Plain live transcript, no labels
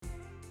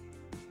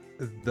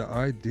the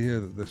idea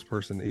that this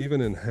person,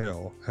 even in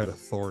hell, had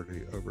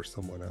authority over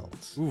someone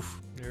else. Oof,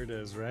 there it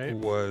is, right?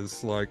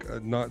 Was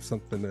like not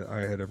something that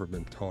I had ever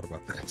been taught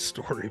about that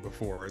story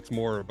before. It's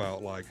more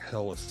about like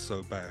hell is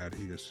so bad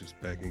he is just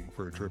begging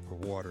for a drip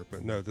of water.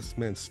 But no, this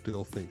man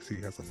still thinks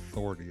he has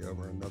authority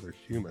over another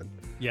human.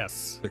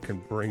 Yes. That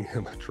can bring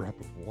him a drop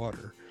of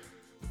water.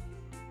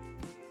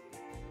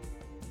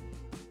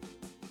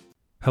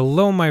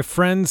 Hello, my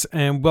friends,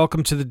 and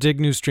welcome to the Dig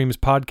New Streams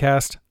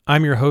podcast.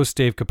 I'm your host,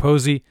 Dave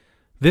Capozzi.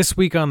 This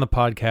week on the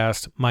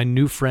podcast, my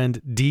new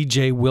friend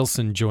DJ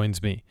Wilson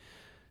joins me.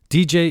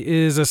 DJ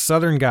is a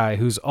Southern guy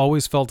who's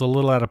always felt a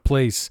little out of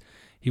place.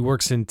 He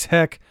works in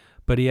tech,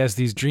 but he has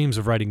these dreams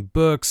of writing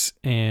books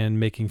and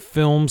making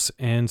films,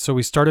 and so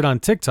we started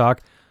on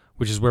TikTok,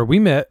 which is where we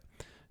met,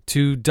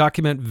 to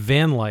document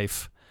van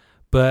life.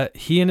 But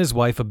he and his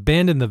wife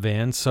abandoned the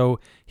van, so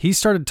he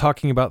started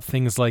talking about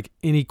things like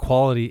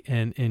inequality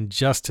and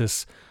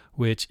injustice,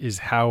 which is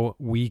how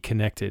we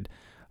connected.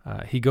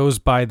 He goes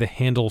by the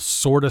handle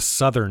Sorta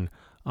Southern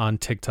on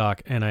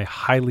TikTok, and I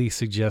highly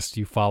suggest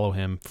you follow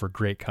him for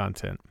great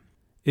content.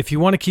 If you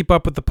want to keep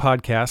up with the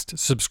podcast,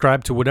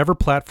 subscribe to whatever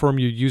platform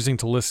you're using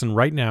to listen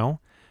right now,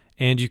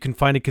 and you can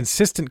find a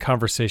consistent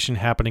conversation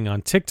happening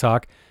on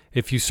TikTok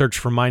if you search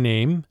for my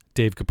name,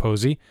 Dave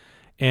Capozzi,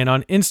 and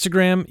on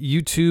Instagram,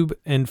 YouTube,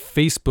 and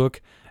Facebook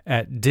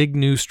at Dig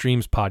New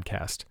Streams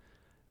Podcast.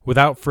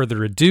 Without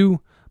further ado,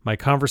 my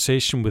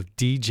conversation with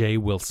DJ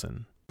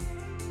Wilson.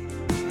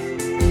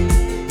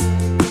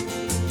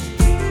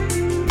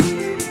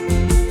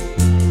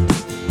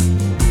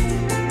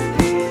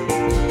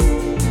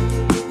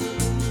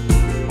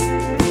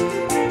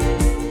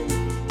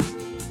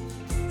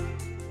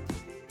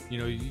 You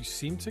know, you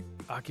seem to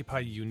occupy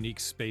a unique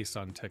space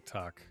on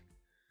TikTok.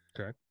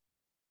 Okay.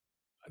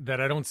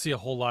 That I don't see a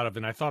whole lot of,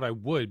 and I thought I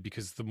would,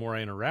 because the more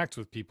I interact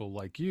with people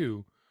like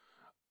you,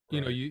 you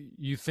know,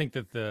 you think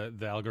that the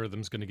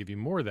algorithm's going to give you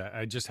more of that.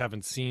 I just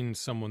haven't seen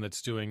someone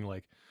that's doing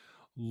like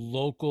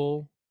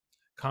local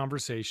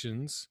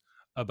conversations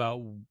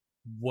about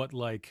what,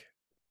 like,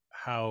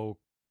 how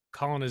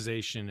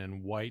colonization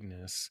and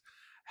whiteness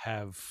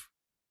have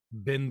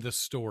been the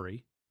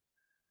story.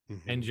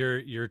 Mm-hmm. And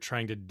you're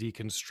trying to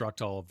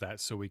deconstruct all of that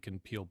so we can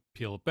peel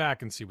it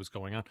back and see what's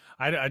going on.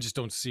 I just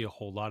don't see a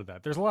whole lot of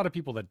that. There's a lot of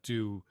people that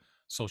do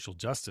social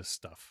justice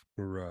stuff.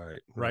 Right.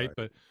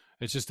 But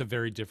it's just a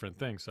very different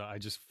thing. So I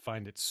just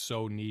find it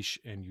so niche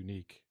and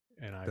unique,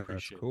 and I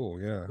appreciate it. That's cool.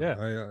 Yeah. Yeah.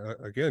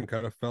 I again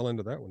kind of fell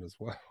into that one as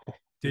well.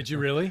 Did you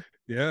really?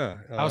 Yeah.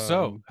 How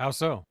so? How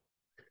so?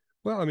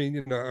 Well, I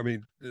mean,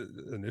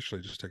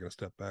 initially just taking a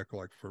step back,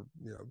 like for,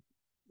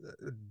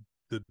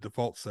 the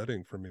default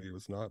setting for me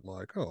was not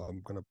like, oh,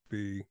 I'm going to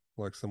be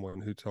like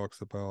someone who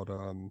talks about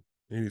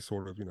any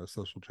sort of,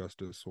 social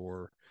justice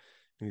or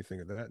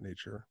anything of that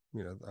nature.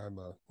 I'm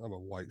a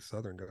white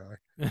Southern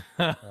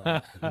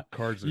guy.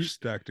 Cards are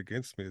stacked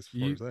against me as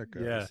far as that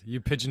goes. Yeah, you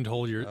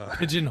pigeonholed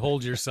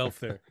yourself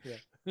there.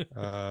 Yeah.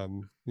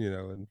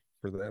 And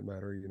for that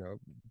matter,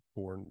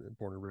 born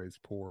and raised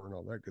poor and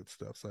all that good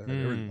stuff. So I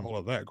had all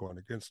of that going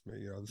against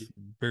me. I was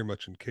very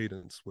much in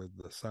cadence with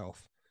the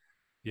South.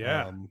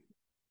 Yeah.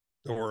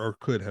 Or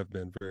could have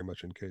been very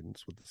much in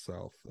cadence with the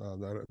South.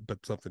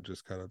 But something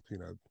just kind of,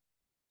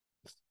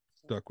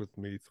 stuck with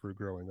me through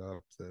growing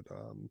up, that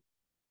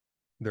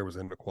there was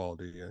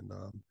inequality and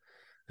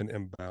an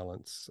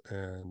imbalance.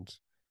 And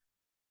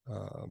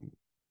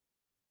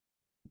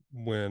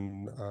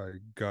when I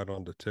got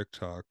onto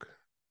TikTok,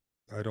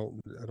 I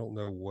don't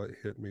know what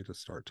hit me to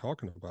start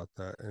talking about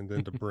that, and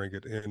then to bring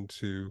it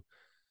into,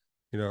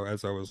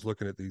 as I was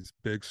looking at these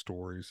big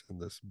stories and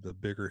the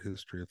bigger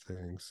history of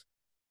things,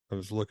 I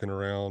was looking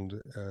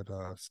around at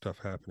stuff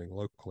happening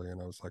locally,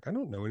 and I was like, I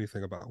don't know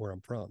anything about where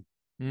I'm from.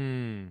 I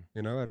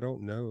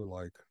don't know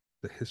like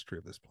the history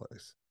of this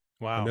place.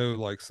 Wow. I know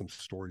like some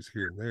stories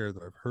here and there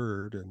that I've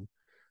heard, and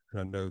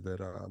I know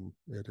that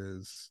it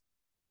is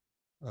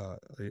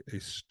a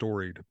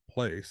storied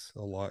place.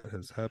 A lot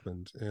has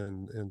happened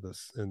in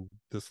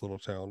this little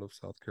town of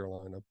South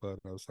Carolina, but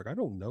I was like, I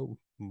don't know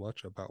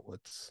much about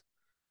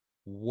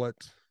what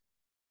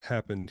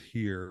happened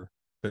here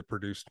that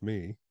produced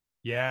me.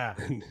 Yeah.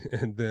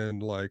 And then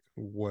like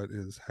what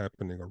is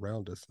happening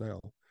around us now.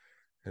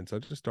 And so I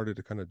just started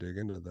to kind of dig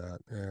into that,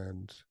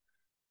 and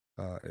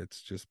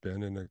it's just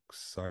been an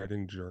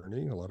exciting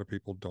journey. A lot of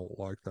people don't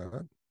like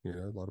that.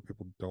 A lot of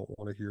people don't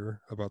want to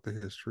hear about the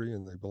history,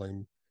 and they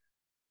blame,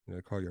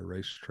 call you a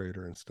race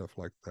traitor and stuff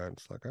like that.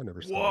 It's like, I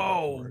never signed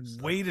up for race.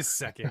 Wait a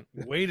second.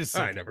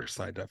 I never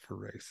signed up for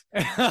race.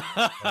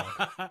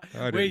 I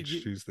didn't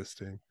choose this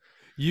team.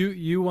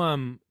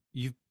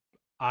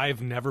 I've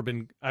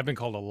been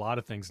called a lot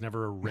of things,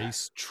 never a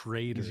race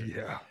traitor.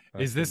 Yeah.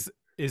 Is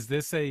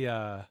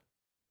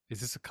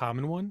this a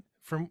common one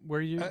from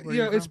where you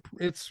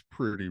it's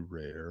pretty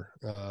rare.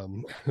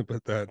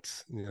 But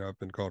that's, I've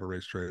been called a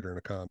race traitor and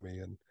a commie,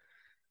 and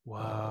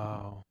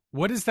wow.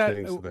 What is that?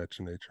 Things of that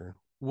nature.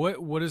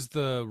 What is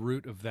the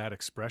root of that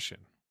expression?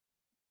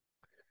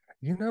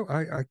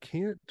 I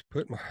can't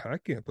put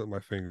my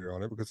finger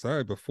on it because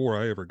before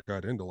I ever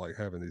got into like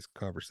having these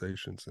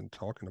conversations and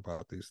talking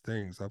about these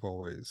things, I've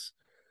always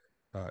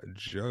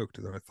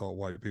joked that I thought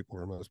white people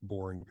were the most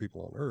boring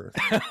people on earth.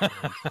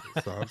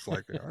 And so I was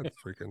like, I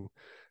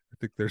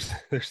think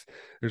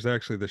there's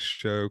actually this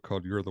show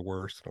called You're the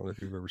Worst. I don't know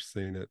if you've ever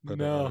seen it, but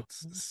No.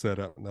 it's set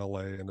out in LA,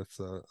 and it's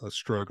a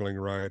struggling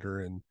writer,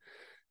 and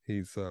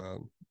he's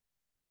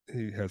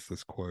he has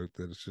this quote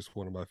that is just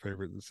one of my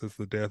favorites. It says,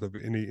 "The death of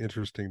any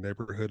interesting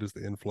neighborhood is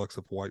the influx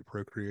of white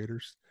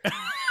procreators."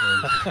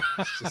 And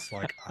it's just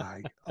like,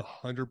 I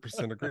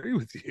 100% agree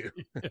with you.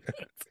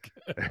 That's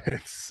good.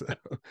 And so,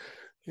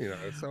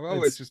 so I've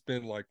always It's just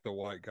been like the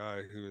white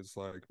guy who is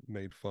like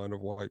made fun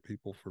of white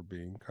people for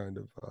being kind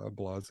of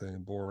blasé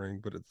and boring,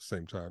 but at the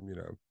same time,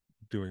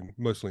 doing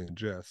mostly in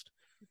jest.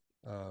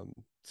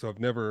 So I've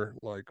never,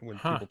 like, when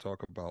huh. people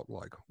talk about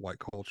like white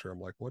culture, I'm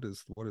like, what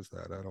is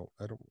that?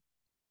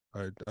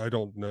 I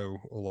don't know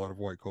a lot of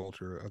white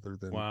culture other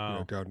than,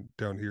 Wow.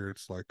 down here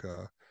it's like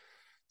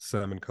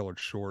salmon colored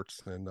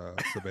shorts and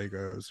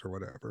Sebagos or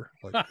whatever.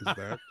 Like, is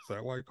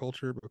that white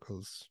culture?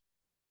 Because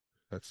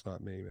that's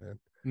not me, man.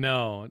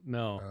 No,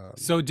 no. Um,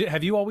 So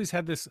have you always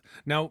had this?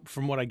 Now,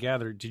 from what I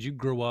gathered, did you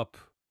grow up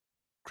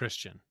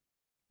Christian?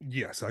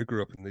 yes, I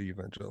grew up in the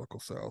evangelical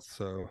South,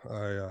 so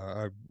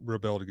I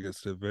rebelled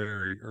against it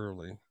very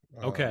early.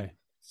 Okay.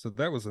 So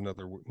that was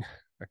another.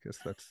 I guess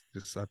that's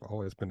just I've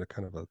always been a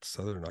kind of a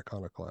Southern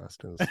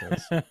iconoclast in a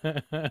sense.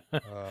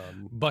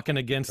 Um, Bucking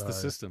against the uh,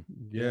 system.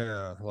 Yeah.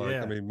 yeah, like I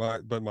Yeah. mean,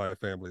 my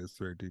family is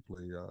very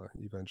deeply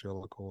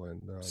evangelical,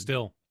 and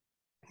Still.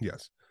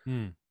 yes,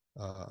 Hmm.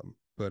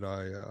 but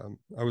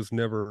I was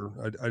never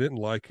I didn't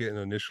like it, and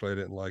initially I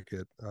didn't like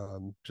it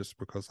just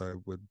because I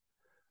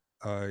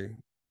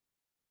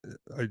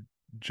I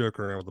joke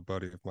around with a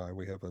buddy of mine.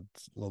 We have a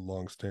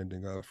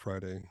long-standing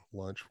Friday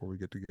lunch where we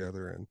get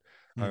together, and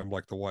Hmm. I'm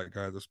like the white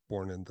guy that's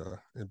born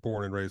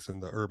and raised in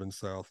the urban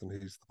South, and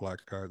he's the black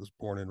guy that's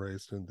born and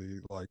raised in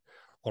the like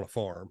on a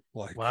farm.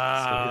 Like, so we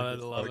Wow. have I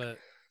this love like it.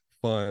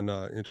 fun, I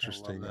love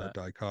interesting that.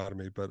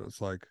 dichotomy. But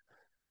it's like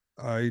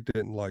I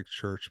didn't like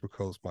church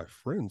because my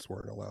friends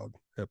weren't allowed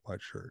at my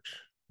church,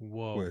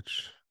 Whoa.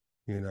 which,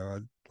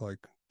 like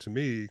to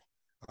me,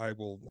 I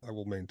will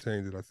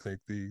maintain that I think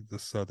the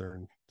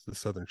Southern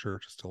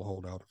church is still a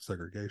holdout of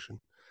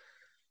segregation.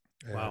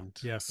 Wow. And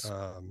Yes.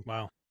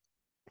 Wow.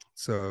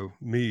 so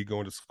me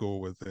going to school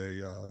with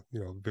a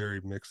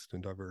very mixed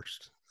and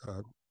diverse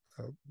uh,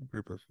 uh,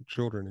 group of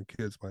children and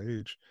kids my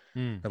age,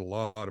 Hmm. had a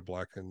lot of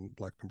black and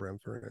brown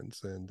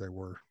friends, and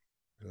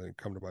they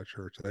come to my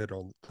church. They had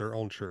their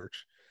own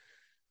church,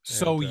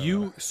 So and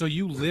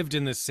you lived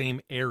in the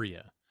same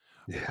area,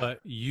 yeah, but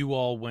you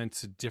all went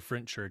to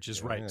different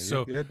churches, right? yeah,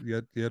 So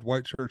you had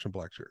white church and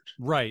black church.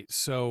 right.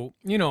 So,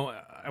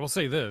 I will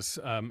say this,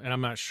 and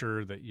I'm not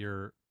sure that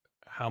you're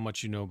how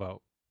much you know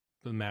about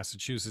the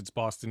Massachusetts,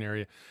 Boston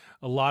area.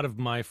 A lot of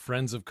my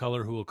friends of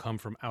color who will come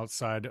from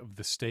outside of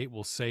the state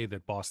will say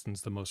that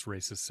Boston's the most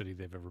racist city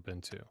they've ever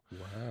been to.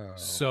 Wow.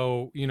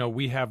 So,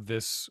 we have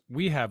this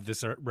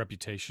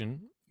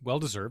reputation, well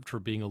deserved, for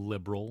being a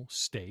liberal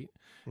state.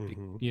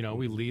 Mm-hmm, We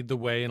mm-hmm. lead the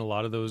way in a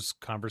lot of those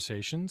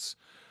conversations,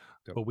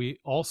 Yep. but we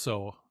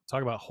also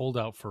talk about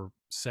holdout for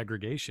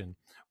segregation.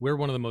 We're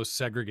one of the most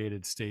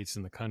segregated states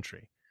in the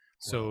country. Wow.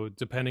 So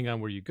depending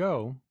on where you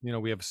go,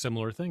 we have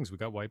similar things. We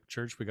got white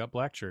church, we got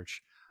black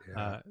church,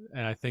 Yeah.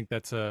 and I think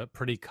that's a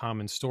pretty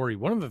common story.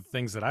 One of the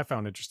things that I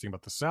found interesting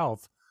about the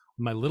South,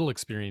 my little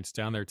experience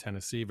down there,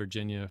 Tennessee,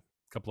 Virginia,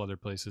 a couple other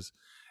places,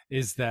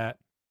 is that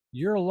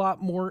you're a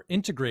lot more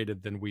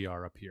integrated than we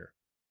are up here.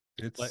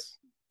 Like It's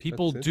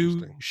people that's do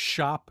interesting.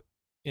 shop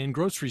in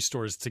grocery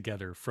stores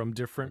together from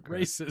different Okay.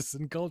 races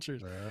and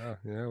cultures. Yeah,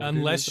 yeah, we do need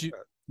Unless you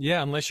that.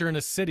 Yeah, unless you're in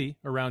a city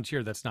around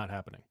here, that's not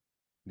happening.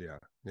 Yeah,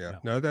 yeah. Yeah.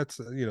 No, that's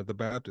the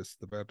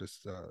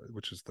Baptist,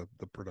 which is the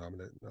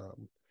predominant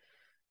um,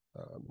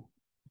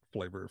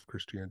 flavor of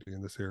Christianity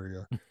in this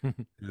area,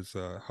 is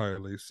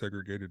highly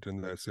segregated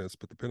in that sense.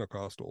 But the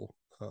Pentecostal,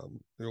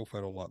 you'll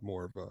find a lot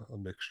more of a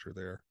mixture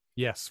there.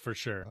 Yes, for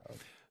sure. Uh,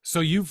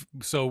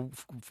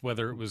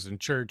 Whether it was in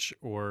church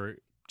or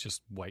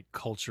just white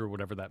culture,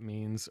 whatever that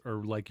means,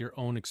 or like your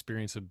own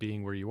experience of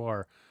being where you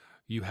are,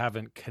 you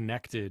haven't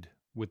connected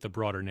with the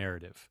broader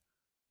narrative.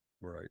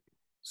 right.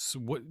 So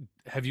what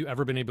have you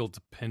ever been able to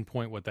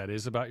pinpoint what that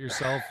is about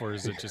yourself, or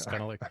is it just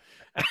kind of like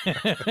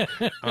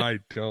I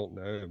don't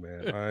know,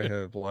 man. I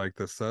have like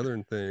the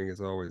Southern thing is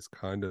always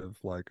kind of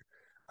like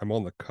I'm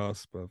on the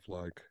cusp of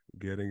like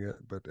getting it,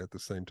 but at the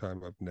same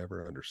time, I've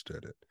never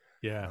understood it.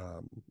 Yeah.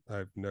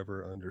 I've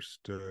never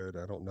understood.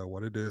 I don't know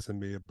what it is in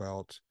me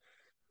about,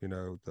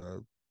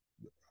 the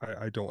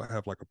I don't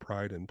have like a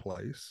pride in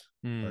place.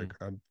 Hmm. Like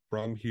I'm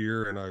from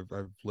here and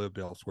I've lived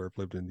elsewhere. I've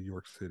lived in New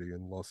York City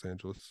and Los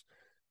Angeles.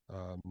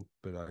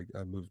 But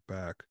I moved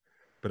back.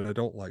 But I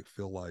don't like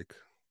feel like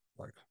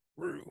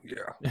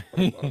yeah,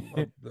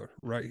 I'm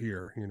right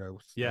here.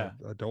 Yeah.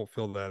 I don't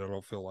feel that. I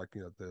don't feel like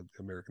the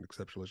American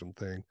exceptionalism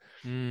thing.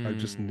 I've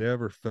just Hmm.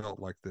 never felt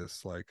like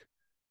this. Like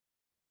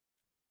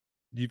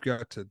you've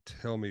got to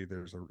tell me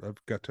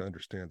I've got to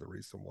understand the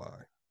reason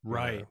why,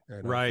 Right. and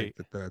I think Right.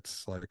 that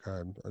that's like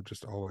I've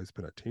just always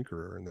been a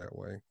tinkerer in that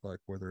way, like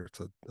whether it's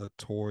a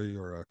toy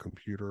or a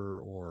computer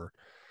or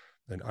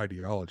an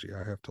ideology,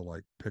 I have to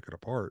like pick it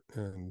apart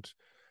and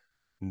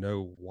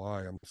know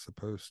why I'm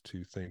supposed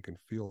to think and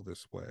feel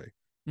this way.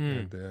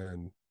 And Mm.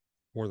 then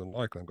more than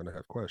likely, I'm going to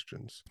have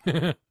questions.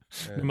 No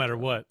And matter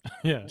what.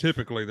 Yeah.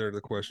 typically, they're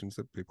the questions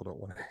that people don't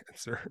want to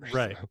answer.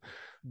 Right. So,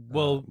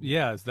 Well, um,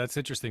 yeah, that's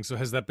interesting. So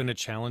has that been a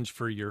challenge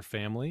for your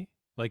family?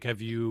 Like,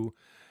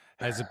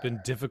 has it been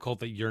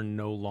difficult that you're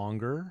no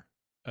longer,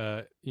 an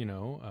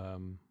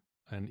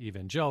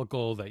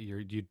evangelical, that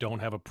you don't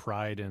have a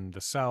pride in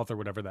the South or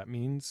whatever that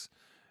means?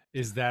 I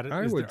Is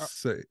would there,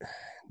 say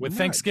with not,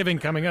 Thanksgiving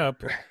coming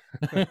up?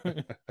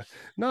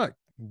 not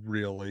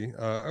really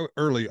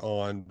early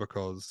on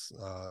because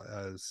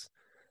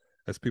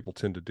as people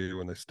tend to do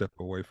when they step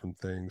away from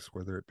things,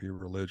 whether it be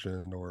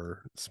religion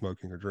or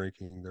smoking or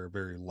drinking, they're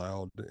very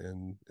loud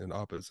in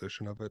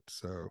opposition of it.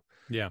 So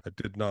Yeah. I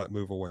did not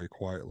move away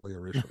quietly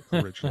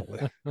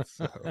originally.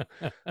 So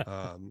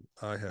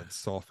I had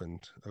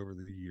softened over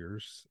the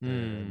years,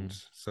 and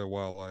Mm. so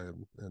while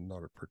am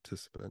not a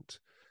participant,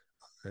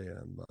 I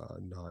am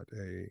not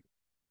a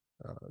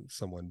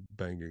someone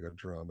banging a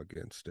drum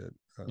against it,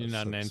 You're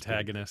not so an to speak.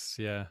 antagonist.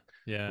 Yeah.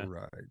 Yeah.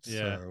 Right.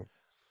 Yeah. So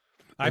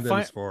I and then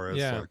find, as far as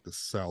yeah. like the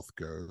South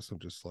goes, I'm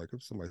just like,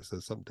 if somebody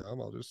says something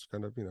dumb, I'll just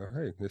kind of,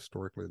 hey,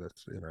 historically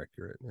that's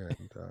inaccurate,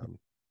 and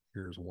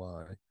here's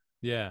why.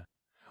 Yeah.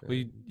 Well,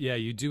 And yeah,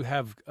 you do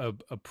have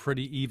a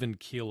pretty even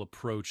keel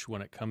approach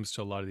when it comes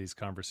to a lot of these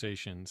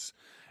conversations.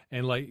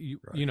 And like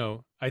right,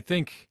 I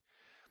think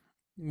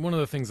one of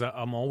the things that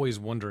I'm always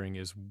wondering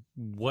is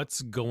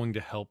what's going to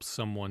help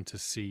someone to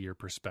see your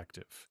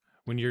perspective.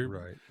 When you're,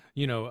 right,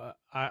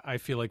 I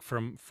feel like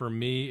for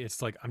me,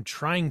 it's like I'm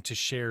trying to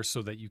share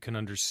so that you can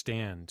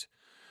understand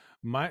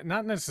my,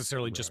 not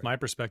necessarily just right. my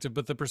perspective,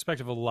 but the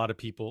perspective of a lot of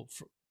people.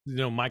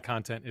 My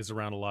content is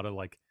around a lot of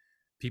like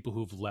people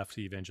who've left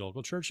the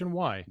evangelical church and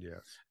why.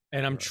 Yes,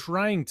 And I'm right,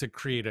 trying to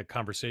create a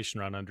conversation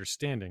around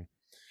understanding.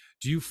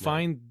 Do you right.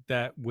 find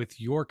that with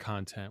your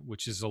content,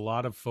 which is a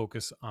lot of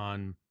focus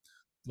on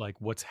like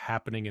what's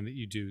happening and that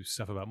you do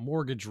stuff about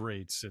mortgage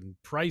rates and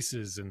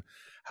prices and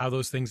how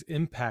those things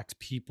impact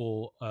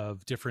people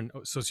of different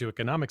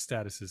socioeconomic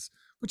statuses,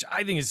 which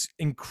I think is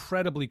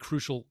incredibly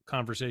crucial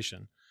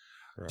conversation.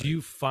 Do Right.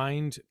 you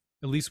find,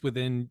 at least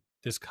within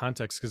this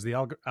context, because the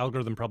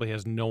algorithm probably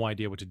has no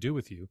idea what to do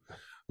with you,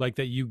 like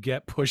that you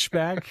get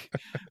pushback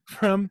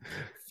from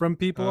from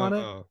people on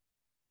it?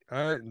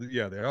 Uh,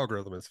 yeah, the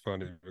algorithm is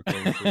funny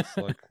because it's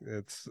like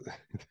it's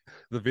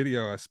the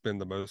video I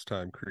spend the most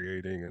time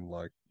creating and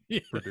like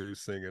Yeah.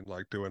 producing and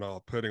like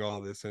putting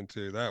all this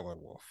into, that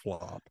one will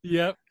flop.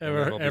 Yep, And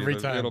every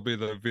it'll time. be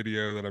the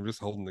video that I'm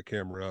just holding the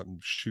camera up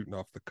and shooting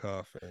off the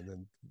cuff, and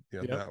then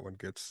Yep, that one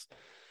gets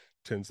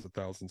tens of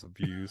thousands of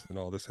views and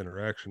all this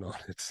interaction on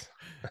it.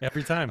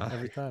 every time, I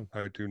every time.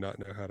 I do not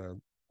know how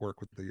to work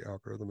with the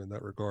algorithm in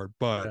that regard,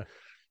 but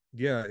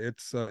Yeah. yeah,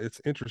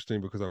 it's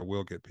interesting because I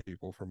will get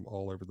people from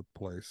all over the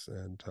place,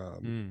 and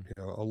Mm,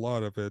 a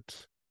lot of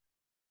it,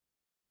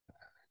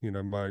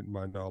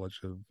 my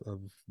knowledge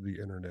of the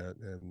internet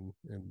and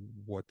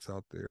what's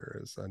out there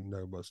is, I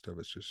know most of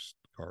it's just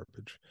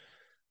garbage.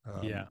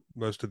 yeah.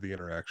 Most of the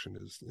interaction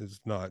is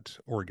not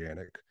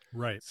organic.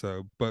 Right.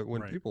 So, but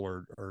when Right. people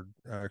are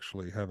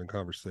actually having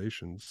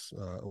conversations,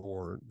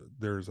 or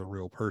there's a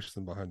real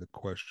person behind the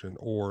question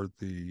or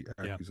the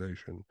Yeah.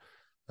 accusation,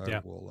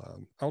 Yeah.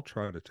 I'll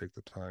try to take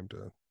the time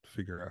to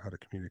figure out how to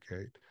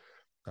communicate.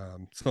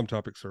 Some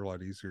topics are a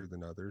lot easier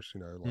than others,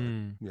 like,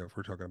 Mm, if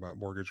we're talking about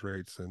mortgage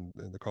rates and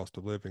the cost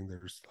of living,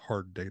 there's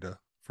hard data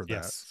for that.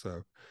 yes.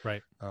 So,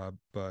 Right.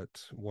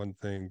 but one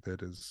thing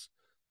that is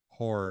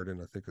hard,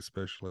 and I think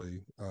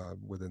especially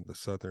within the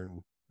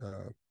southern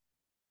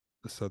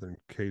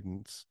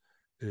cadence,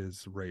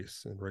 is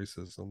race and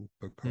racism,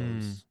 Mm,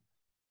 because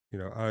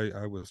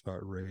I was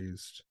not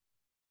raised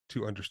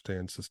to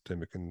understand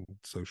systemic and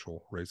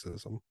social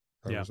racism.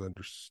 yeah.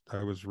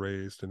 I was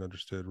raised and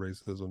understood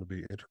racism to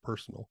be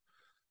interpersonal,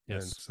 and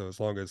Yes. so as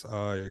long as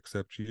I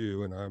accept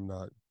you and I'm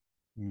not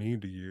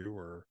mean to you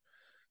or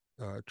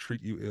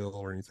treat you ill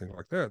or anything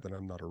like that, then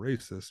I'm not a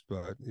racist.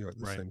 But at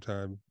the Right. same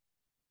time,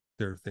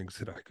 there are things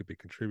that I could be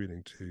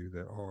contributing to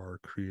that are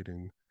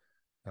creating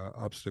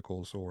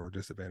obstacles or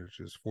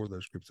disadvantages for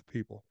those groups of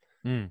people.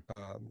 Mm,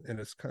 And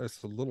it's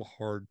a little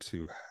hard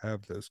to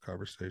have those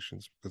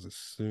conversations, because as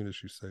soon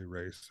as you say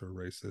race or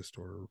racist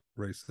or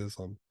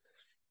racism,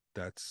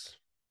 that's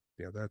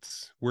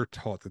we're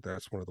taught that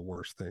that's one of the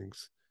worst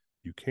things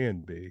you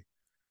can be,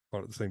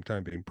 while at the same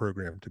time being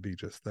programmed to be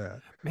just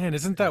that. man,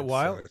 isn't that And so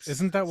wild? it's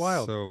Isn't that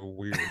wild? so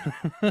weird.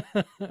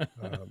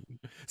 um,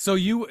 So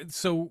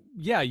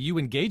yeah, you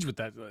engage with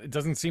that. It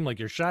doesn't seem like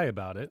you're shy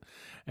about it.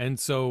 And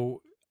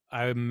so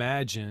I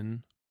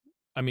imagine,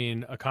 I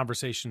mean, a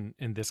conversation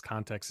in this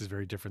context is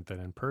very different than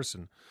in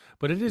person.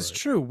 But it is right,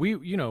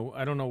 true.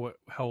 I don't know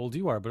how old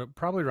you are, but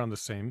probably around the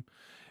same.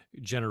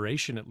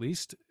 generation, at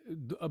least,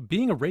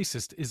 being a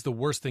racist is the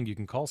worst thing you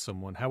can call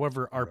someone.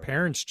 However, our Right.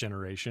 parents'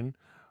 generation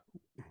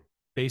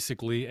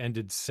basically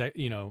ended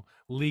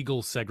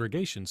legal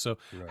segregation. So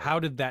Right. how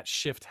did that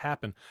shift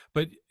happen?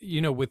 But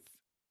with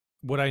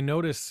what I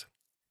notice,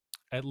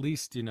 at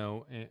least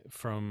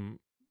from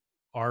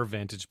our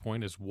vantage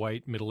point as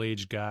white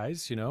middle-aged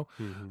guys,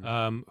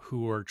 Hmm.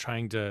 who are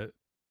trying to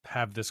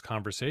have this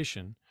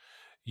conversation,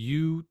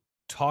 you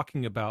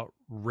talking about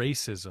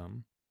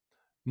racism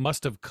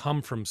must have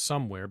come from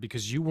somewhere,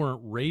 because you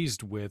weren't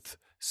raised with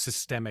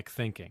systemic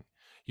thinking.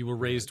 You were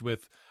Right. raised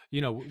with,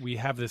 we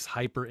have this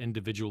hyper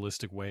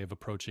individualistic way of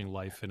approaching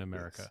life in Yes.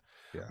 America.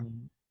 Yeah.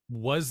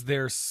 Was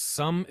there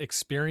some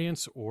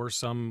experience or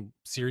some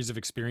series of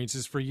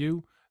experiences for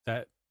you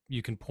that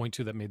you can point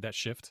to that made that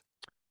shift?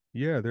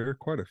 Yeah, there are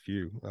quite a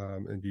few.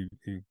 And you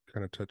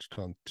kind of touched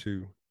on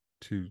two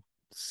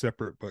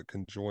separate but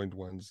conjoined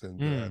ones in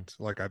Mm, that,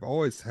 like, I've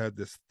always had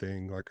this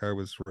thing. Like, I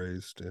was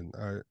raised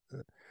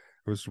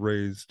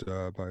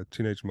by a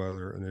teenage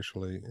mother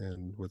initially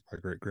and with my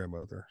great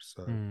grandmother.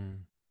 So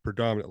mm,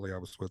 predominantly I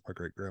was with my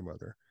great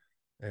grandmother,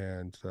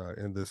 and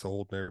in this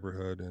old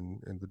neighborhood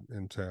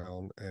in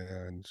town,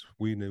 and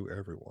we knew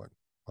everyone.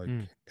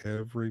 mm, Like,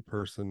 every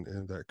person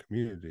in that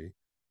community,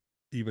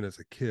 even as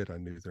a kid, I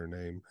knew their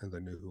name and they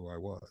knew who I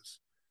was.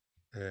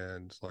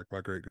 And like,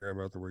 my great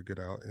grandmother would get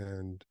out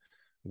and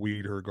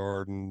weed her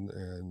garden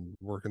and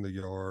work in the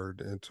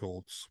yard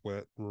until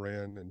sweat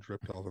ran and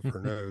dripped off of her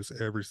nose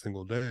every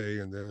single day.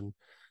 And then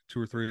two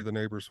or three of the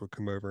neighbors would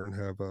come over and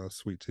have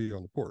sweet tea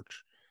on the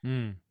porch.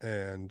 mm.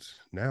 And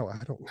now I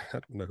don't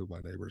know who my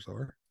neighbors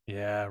are.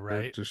 Yeah,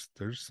 right.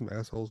 They're just some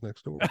assholes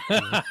next door.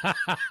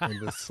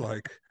 And it's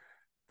like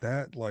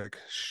that, like,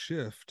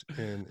 shift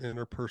in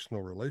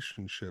interpersonal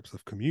relationships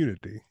of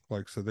community.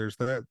 Like, so there's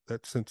that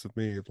sense of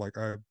me of like,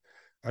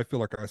 I feel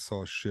like I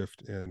saw a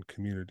shift in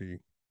community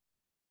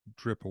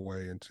drip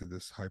away into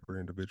this hyper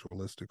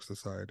individualistic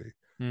society.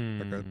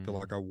 Like, I feel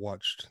like Mm. I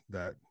watched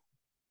that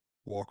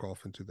walk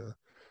off into the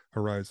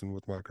horizon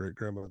with my great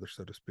grandmother,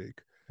 so to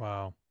speak.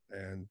 Wow.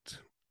 And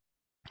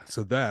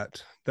so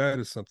that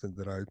is something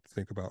that I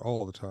think about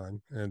all the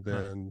time. And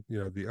Huh. then,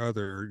 the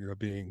other,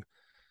 being,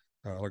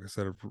 like I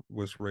said, I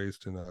was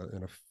raised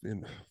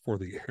in for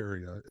the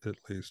area, at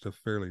least, a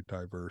fairly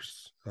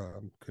diverse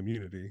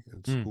community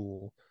and Mm.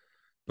 school.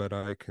 But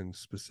I can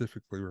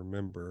specifically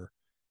remember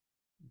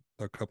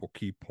a couple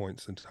key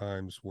points in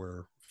times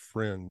where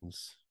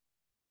friends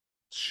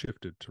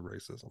shifted to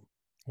racism,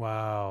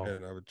 Wow.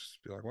 and I would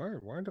just be like,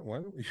 why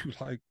don't you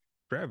like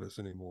Travis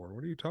anymore?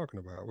 What are you talking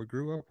about? We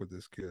grew up with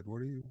this kid. Why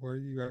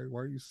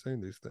are you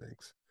saying these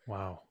things?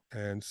 Wow.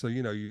 And so,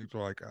 you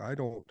like, I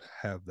don't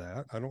have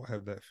that. I don't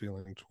have that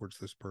feeling towards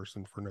this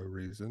person for no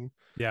reason.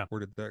 Yeah. Where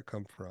did that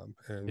come from?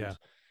 Yeah. And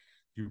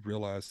you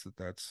realize that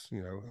that's,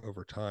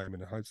 over time,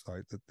 in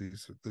hindsight, that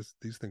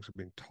these things are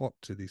being taught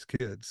to these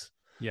kids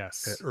at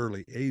Yes.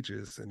 early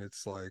ages. And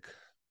it's like,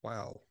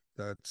 wow,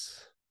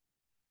 that's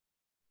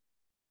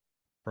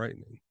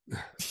frightening.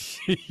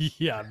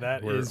 Yeah,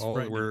 that is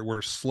frightening.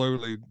 We're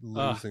slowly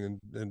Uh, losing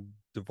and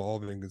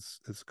devolving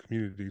as a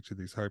community to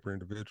these hyper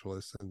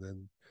individualists, and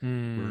then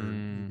we're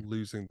mm,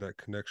 losing that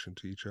connection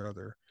to each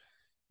other.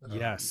 Um,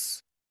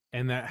 yes.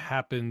 And that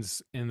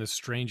happens in the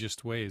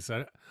strangest ways.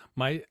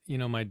 My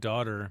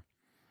daughter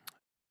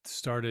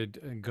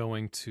started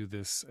going to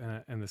this,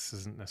 and this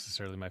isn't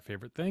necessarily my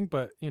favorite thing,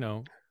 but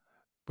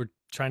we're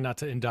trying not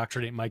to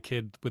indoctrinate my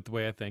kid with the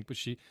way I think, but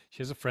she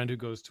has a friend who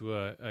goes to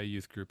a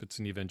youth group. It's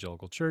an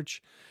evangelical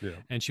church,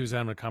 yeah. and she was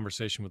having a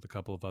conversation with a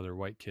couple of other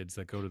white kids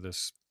that go to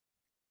this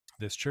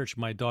church.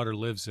 My daughter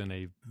lives in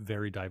a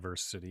very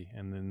diverse city,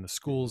 and in the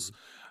schools,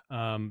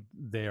 Hmm.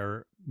 they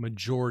are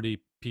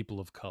majority people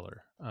of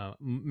color,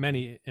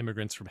 many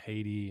immigrants from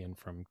Haiti and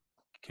from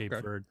Cape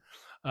Okay. Verde.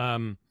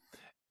 Um,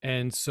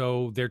 and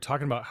so they're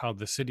talking about how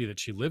the city that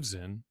she lives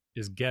in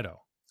is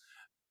ghetto,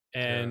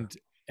 Yeah.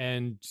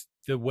 and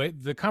the way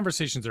the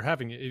conversations they're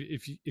having,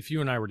 if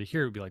you and I were to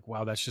hear it, would be like,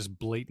 wow, that's just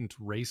blatant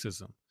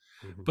racism.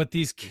 Hmm. But Hmm.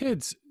 these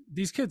kids,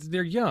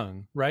 they're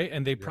young, right?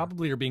 And they Yeah.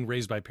 probably are being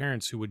raised by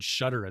parents who would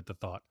shudder at the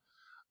thought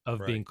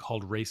of Right. being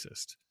called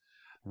racist.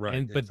 Right.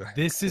 And but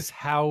this Exactly. is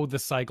how the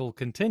cycle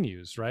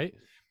continues, right?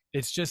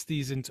 It's just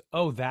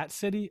oh, that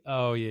city?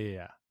 Oh, yeah,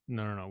 yeah.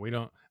 No, no, no. We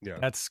don't. Yeah.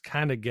 That's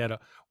kind of ghetto.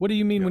 What do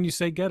you mean Yeah. when you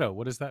say ghetto?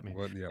 What does that mean?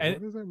 What? Yeah. And,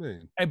 What does that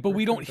mean? but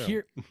Break that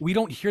down. we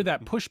don't hear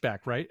that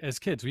pushback, right? As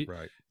kids, we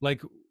Right.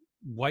 like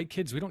white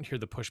kids, we don't hear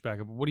the pushback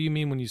of what do you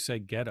mean when you say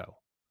ghetto?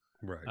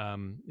 Right.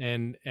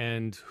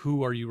 And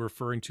who are you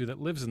referring to that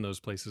lives in those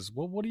places?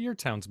 Well, what are your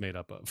towns made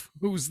up of?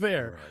 Who's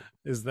there?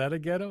 Right. Is that a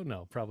ghetto?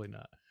 No, probably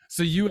not.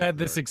 So you had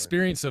this Exactly.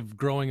 experience of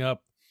growing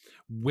up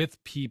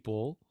with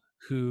people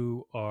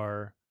who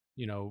are,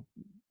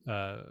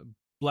 uh,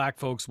 black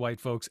folks, white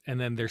folks, and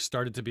then there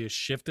started to be a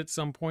shift at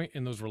some point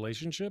in those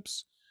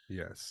relationships.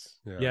 Yes.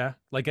 Yeah. Yeah,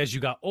 like as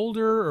you got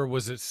older, or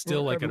was it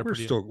still Well, I like at mean, a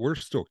pretty? we're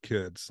still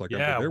kids. Like, but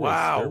Yeah. there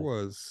Wow.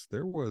 was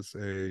there was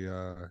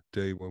a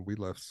day when we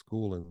left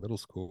school in middle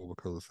school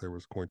because there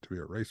was going to be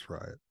a race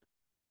riot.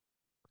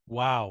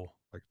 Wow.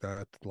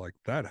 like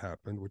that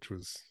happened, which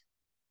was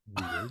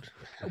weird.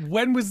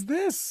 When was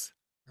this?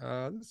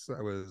 This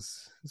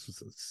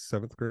was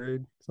seventh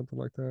grade, something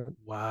like that.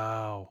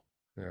 Wow.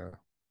 Yeah.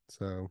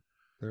 So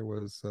there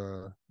was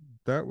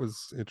that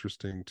was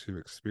interesting to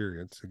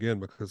experience again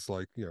because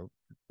like, the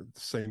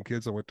same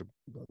kids I went to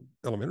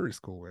elementary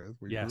school with,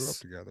 we grew up Yes.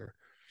 together.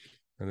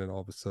 And then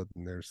all of a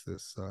sudden there's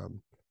this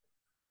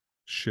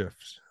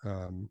shift.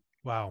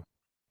 Wow.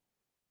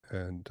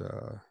 And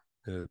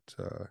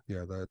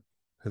yeah, that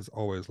has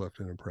always left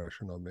an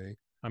impression on me.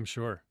 I'm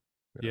sure.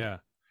 Yeah. Yeah.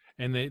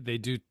 And they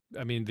do,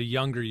 I mean, the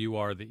younger you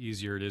are, the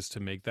easier it is to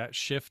make that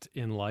shift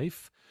in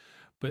life.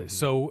 But Hmm.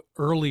 so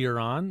earlier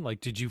on,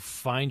 like, did you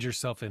find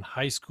yourself in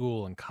high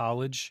school and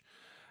college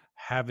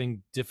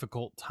having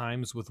difficult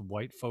times with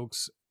white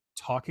folks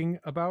talking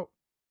about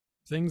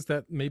things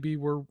that maybe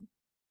were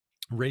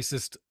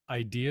racist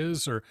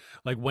ideas? Or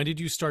like, when did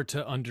you start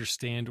to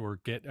understand or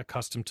get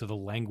accustomed to the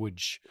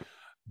language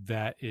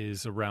that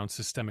is around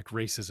systemic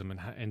racism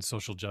and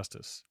social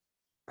justice?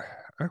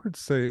 I would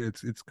say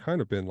it's kind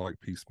of been like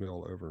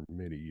piecemeal over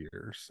many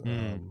years.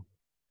 Mm,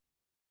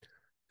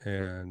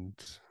 And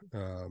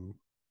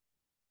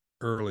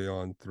early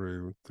on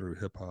through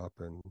hip hop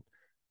and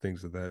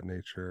things of that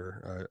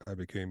nature, I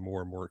became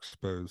more and more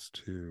exposed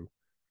to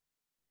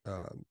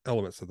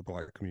elements of the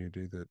black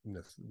community that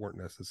weren't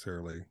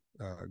necessarily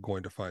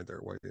going to find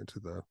their way into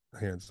the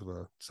hands of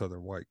a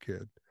southern white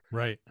kid.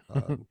 right.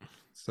 Um,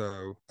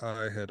 so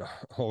I had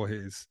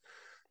always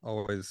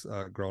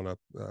grown up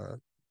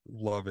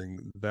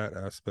loving that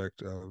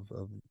aspect of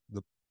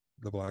the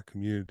the black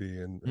community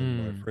and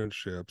my Mm,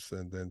 friendships,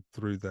 and then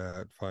through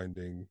that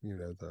finding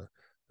the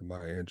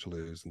Maya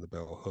Angelou's and the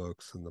Bell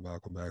Hooks and the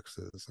Malcolm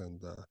X's and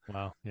the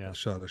wow. Yeah.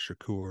 Shada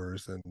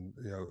Shakur's, and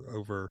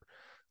over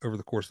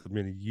the course of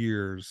many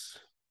years,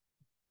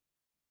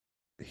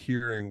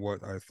 hearing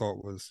what I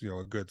thought was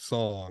a good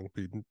song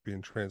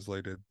being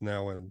translated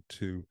now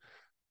into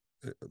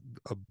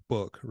a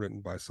book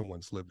written by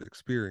someone's lived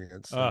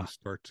experience, and you Ah,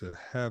 start to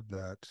have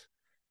that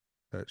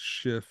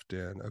shift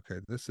in, okay,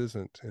 this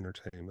isn't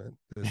entertainment,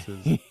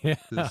 yeah.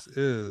 this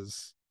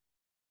is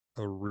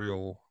a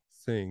real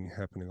thing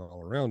happening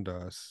all around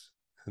us.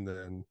 And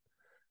then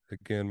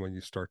again, when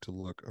you start to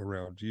look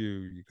around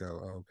you, you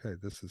go, okay,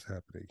 this is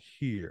happening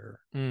here,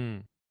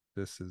 Mm,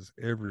 this is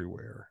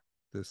everywhere,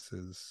 this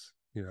is,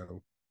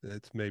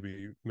 it's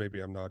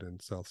maybe I'm not in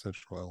South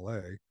Central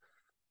LA,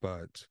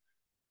 but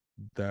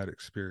that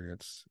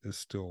experience is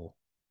still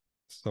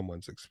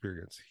someone's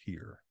experience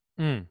here.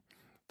 mm. um,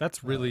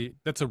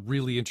 That's a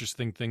really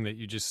interesting thing that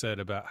you just said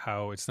about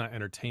how it's not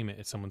entertainment,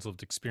 it's someone's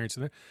lived experience.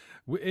 And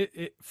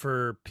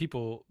for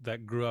people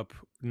that grew up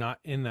not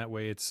in that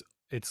way,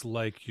 it's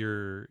like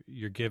you're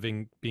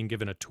being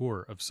given a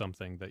tour of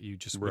something that you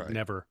just would right,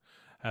 never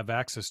have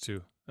access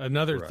to.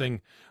 Another right.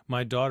 thing,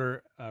 my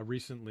daughter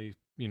recently,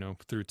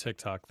 through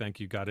TikTok, thank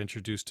you, got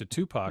introduced to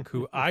Tupac,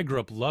 who I grew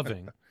up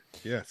loving,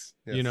 Yes,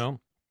 you yes. know.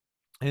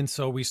 And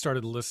so we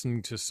started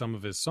listening to some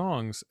of his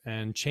songs,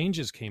 and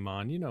changes came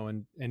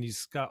on, and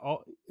he's got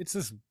all, it's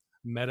this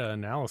meta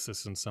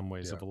analysis in some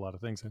ways Yeah. of a lot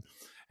of things.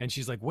 And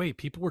she's like, wait,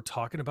 people were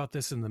talking about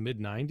this in the mid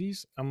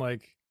 90s. I'm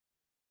like,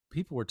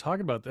 people were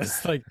talking about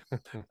this. Like,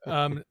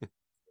 um,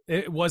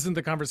 it wasn't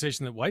the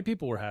conversation that white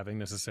people were having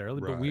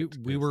necessarily, but we Right,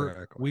 we were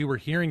exactly. we were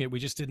hearing it. We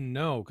just didn't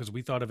know because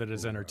we thought of it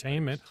as Right.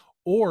 entertainment.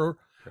 Or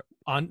Yep.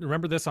 on,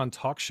 remember this, on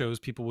talk shows,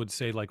 people would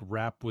say like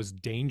rap was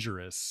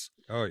dangerous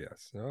Oh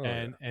yes. Oh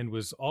yeah. and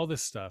was all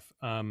this stuff.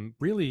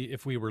 Really,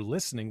 if we were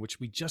listening, which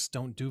we just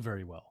don't do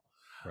very well,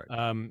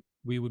 Right.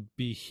 we would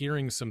be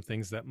hearing some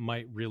things that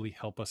might really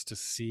help us to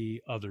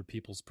see other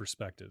people's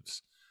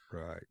perspectives.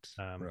 Right.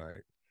 Um,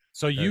 Right.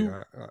 so you,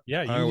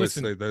 yeah, I you always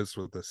listen. say those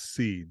were the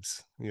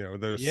seeds.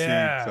 Those seeds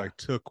I Yeah,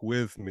 took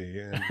with me,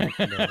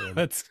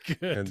 that's and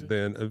good.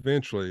 then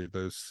eventually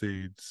those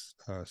seeds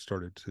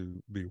started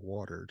to be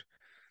watered.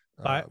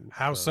 But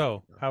how So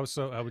so? How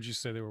so? How would you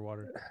say they were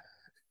watered?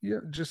 yeah,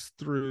 just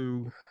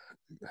through,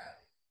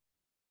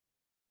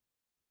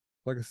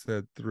 like I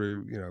said,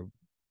 through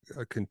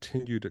a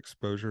continued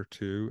exposure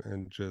to,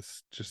 and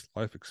just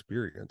life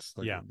experience.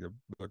 Yeah,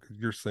 Like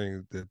you're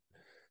saying that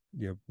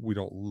we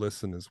don't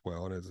listen as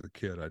well, and as a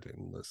kid I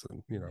didn't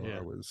listen. I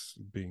yeah, was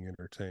being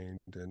entertained,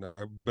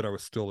 but I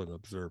was still an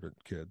observant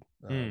kid,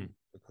 mm.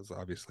 because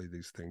obviously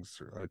these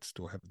things I'd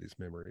still have these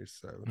memories,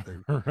 so they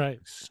Right.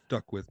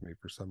 stuck with me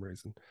for some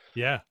reason.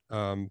 Yeah.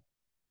 um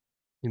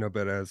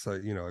but as I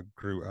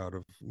grew out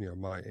of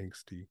my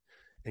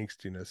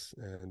angstiness,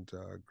 and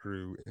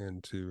grew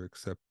into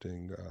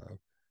accepting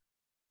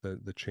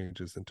the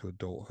changes into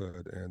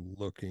adulthood and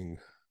looking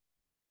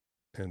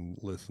and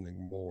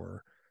listening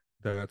more,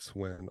 that's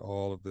when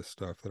all of this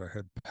stuff that I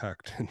had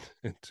packed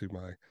into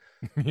my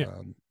Yeah.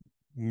 um,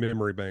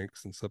 memory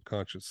banks and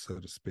subconscious, so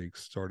to speak,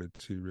 started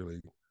to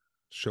really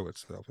show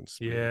itself and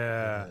speak.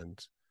 Yeah.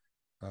 And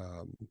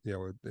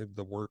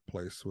the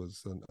workplace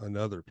was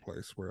another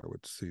place where I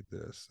would see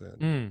this,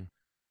 and Mm.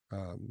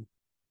 um,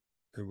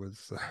 it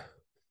was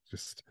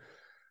just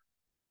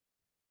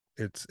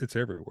it's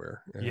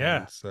everywhere.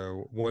 Yeah. And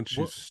so once you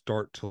Well,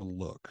 start to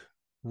look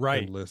and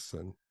right.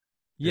 listen,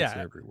 it's Yeah.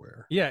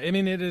 everywhere. Yeah, I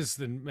mean, it is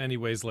in many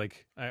ways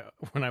like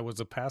when I was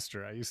a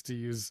pastor, I used to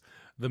use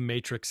the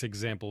Matrix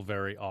example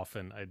very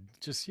often. I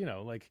just,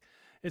 like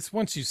it's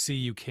once you see,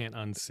 you can't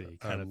unsee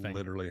I kind of thing.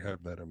 literally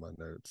have that in my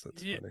notes.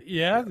 That's funny.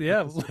 Yeah, Yeah,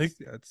 yeah, because like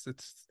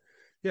it's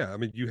yeah, I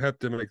mean, you have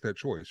to make that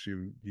choice.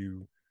 You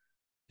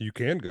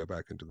can go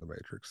back into the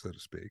matrix, so to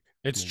speak.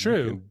 I it's mean,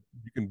 true.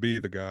 you can be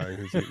the guy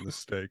who's eating the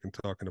steak and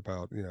talking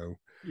about, how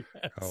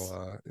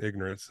Yes.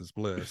 ignorance is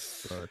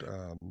bliss, but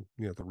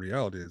the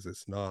reality is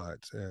it's not,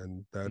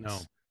 and No.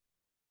 that's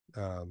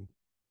um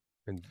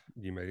and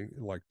you may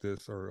like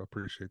this or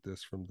appreciate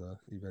this from the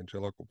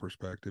evangelical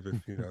perspective.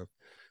 If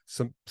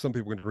some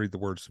people can read the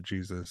words of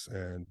Jesus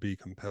and be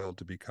compelled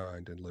to be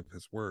kind and live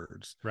his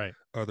words, Right.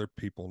 other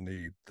people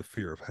need the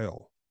fear of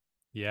hell,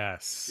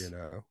 Yes. and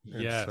so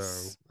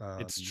Yes.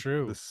 It's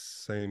true. the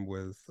same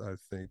with, I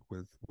think,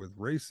 with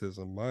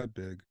racism. My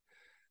big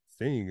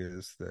thing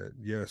is that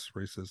yes,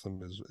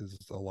 racism is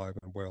alive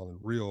and well and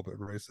real, but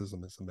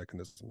racism is a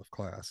mechanism of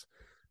class,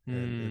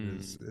 and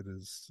Hmm. it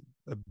is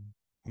a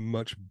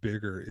much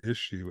bigger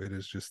issue. It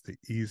is just the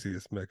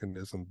easiest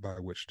mechanism by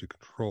which to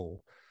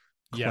control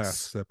class Yes.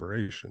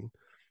 separation.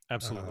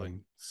 Absolutely.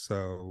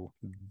 So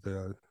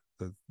the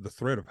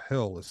threat of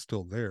hell is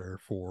still there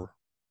for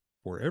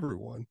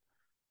everyone.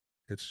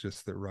 It's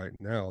just that right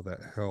now that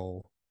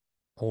hell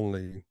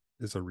only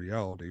is a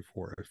reality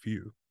for a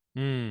few.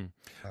 Mm.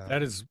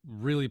 That Um, is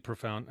really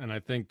profound, and I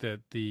think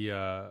that the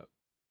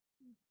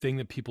thing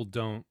that people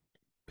don't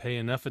pay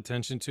enough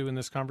attention to in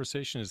this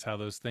conversation is how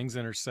those things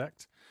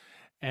intersect.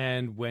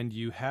 And when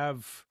you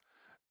have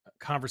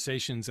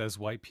conversations as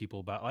white people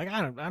about like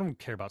I don't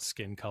care about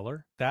skin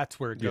color, that's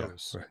where it yeah,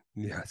 goes. right.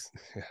 Yes,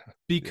 yeah,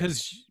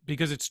 yes,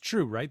 Because it's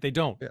true, right? They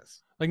don't.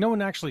 yes, Like no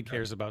one actually no,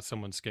 cares about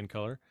someone's skin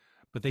color,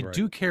 but they right,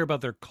 do care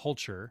about their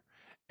culture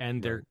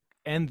and right,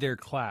 their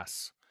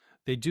class.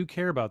 They do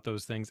care about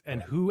those things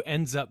and right, who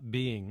ends up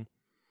being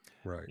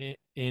right,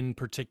 in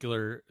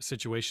particular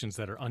situations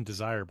that are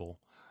undesirable.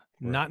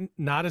 right,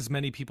 Not as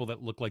many people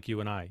that look like you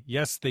and I.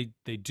 Yes, they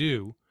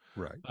do,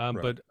 right, right,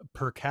 but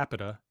per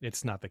capita,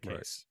 it's not the right.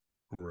 case.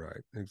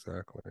 Right,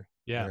 exactly.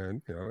 Yeah.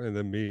 And and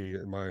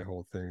then my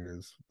whole thing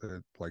is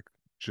that, like,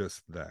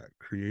 just that,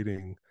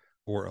 creating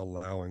or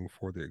allowing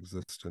for the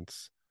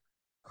existence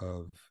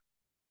of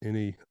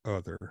any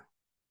other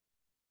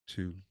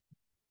to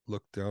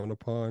look down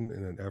upon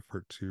in an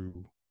effort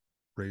to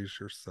raise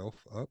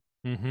yourself up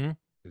Mm-hmm.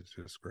 is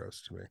just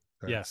gross to me.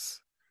 Yes.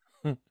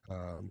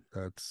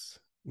 That's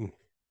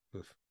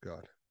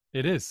God.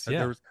 It is. There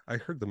Yeah. was, I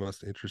heard the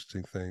most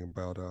interesting thing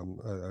about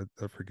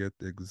I forget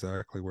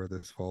exactly where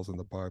this falls in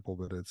the Bible,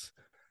 but it's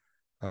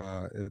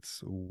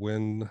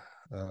when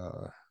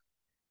a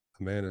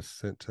man is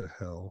sent to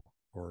hell,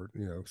 or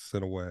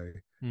sent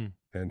away, Mm.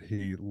 and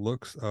he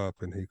looks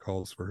up and he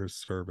calls for his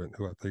servant,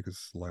 who I think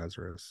is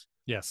Lazarus,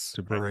 Yes.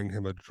 to Right. bring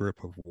him a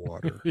drip of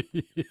water.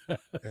 Yes.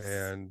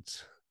 And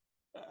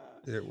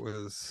it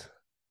was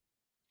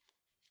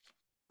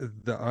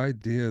the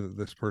idea that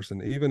this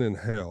person, even in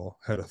hell,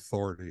 had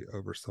authority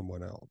over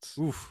someone else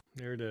Oof.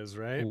 There it is.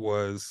 Right.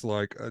 was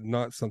like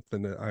not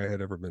something that I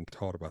had ever been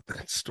taught about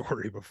that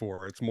story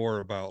before. It's more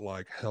about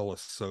like hell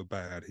is so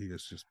bad he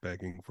is just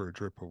begging for a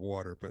drip of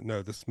water. But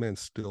no, this man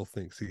still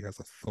thinks he has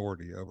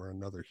authority over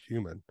another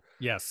human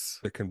Yes.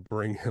 that can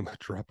bring him a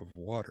drop of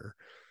water,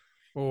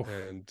 Oh,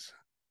 and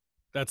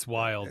that's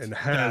wild. has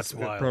That's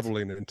wild.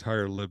 probably an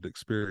entire lived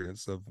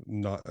experience of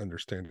not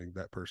understanding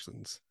that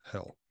person's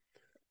hell.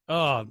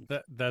 Oh, Um,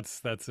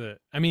 that's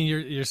it. I mean,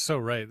 you're so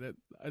right.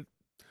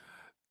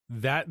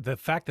 That the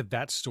fact that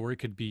that story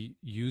could be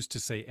used to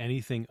say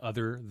anything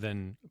other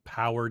than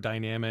power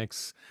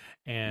dynamics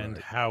and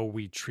right, how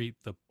we treat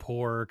the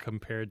poor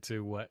compared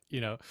to what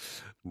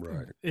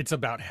right, it's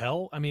about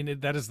hell. I mean,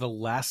 that is the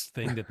last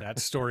thing that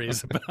story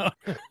is about.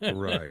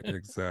 right,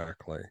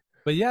 exactly.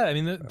 But yeah, I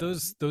mean, Um,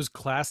 those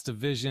class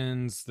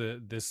divisions,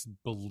 this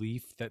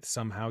belief that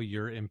somehow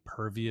you're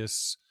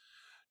impervious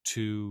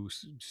to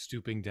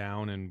stooping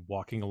down and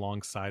walking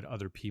alongside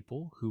other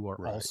people who are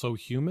right, also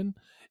human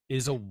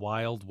is a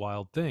wild,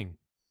 wild thing.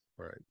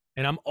 right,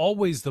 And I'm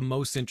always the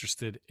most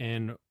interested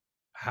in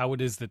how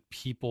it is that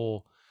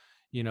people,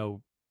 you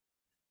know,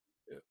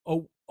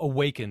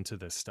 awaken to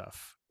this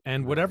stuff.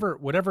 And right.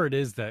 whatever it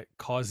is that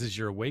causes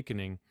your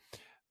awakening,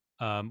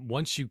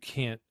 once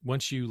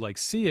you like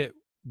see it,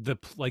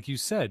 like you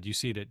said, you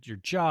see it at your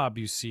job,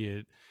 you see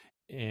it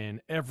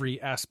in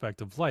every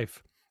aspect of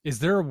life. Is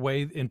there a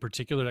way in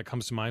particular that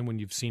comes to mind when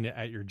you've seen it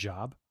at your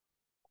job?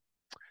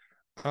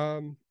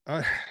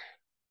 I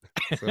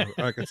So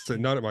I could say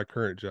not at my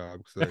current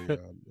job, because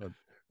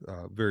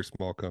a very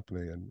small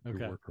company and we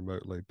Okay. work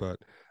remotely, but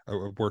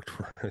I worked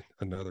for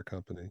another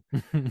company,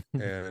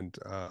 and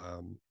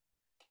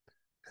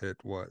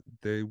what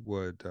they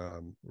would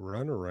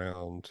run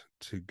around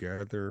to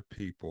gather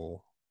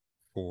people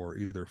for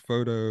either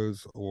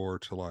photos or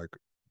to like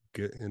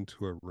get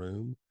into a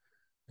room,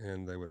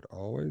 and they would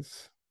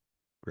always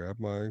grab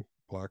my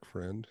black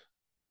friend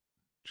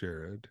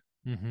Jared,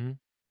 Mm-hmm.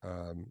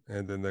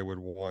 And then they were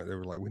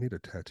like, we need a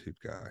tattooed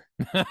guy.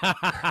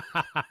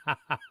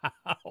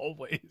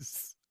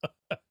 Always.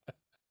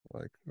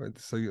 Like,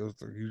 so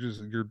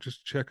you're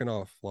just checking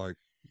off like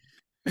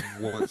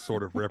what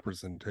sort of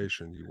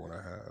representation you want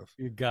to have.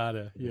 You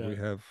gotta,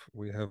 yeah.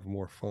 We have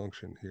more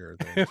function here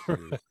than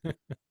to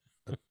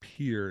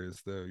appear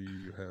as though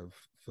you have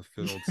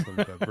fulfilled some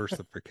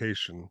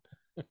diversification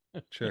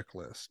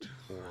checklist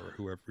for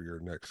whoever your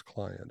next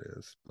client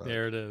is. But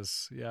There it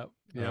is. Yep.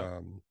 Yep.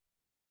 um,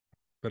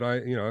 but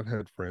I've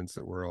had friends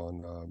that were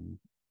on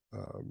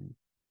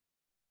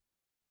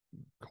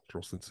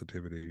cultural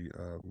sensitivity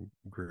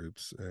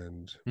groups,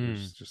 and it Mm.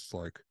 was just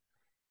like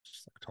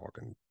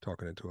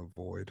talking into a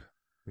void,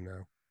 you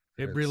know.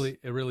 It's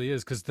It really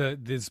is because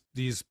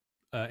these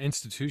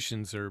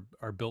institutions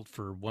are built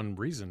for one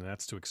reason, and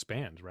that's to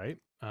expand, right?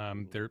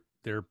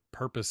 Their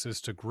purpose is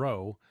to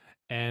grow,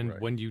 and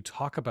right. when you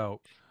talk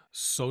about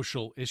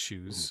social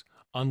issues,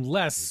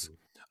 unless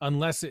Mm-hmm.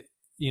 unless it,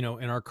 in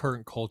our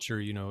current culture,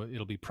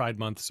 it'll be Pride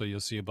Month, so you'll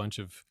see a bunch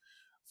of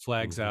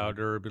flags Mm-hmm. out,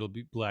 or it'll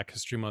be Black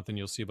History Month, and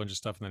you'll see a bunch of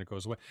stuff, and then it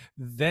goes away.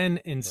 Then,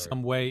 in Right.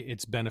 some way,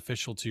 it's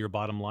beneficial to your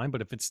bottom line.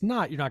 But if it's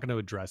not, you're not going to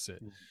address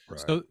it. Right.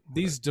 So Right.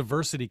 these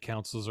diversity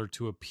councils are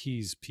to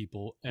appease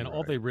people, and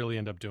all Right. they really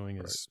end up doing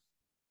Right. is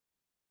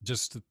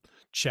just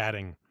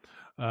chatting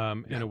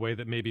in Yeah. a way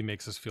that maybe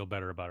makes us feel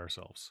better about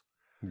ourselves.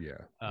 Yeah.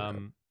 Yeah.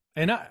 Um,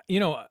 and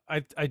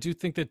I do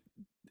think that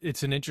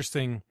it's an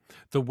interesting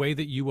the way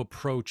that you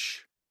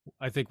approach.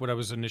 I think what I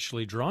was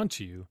initially drawn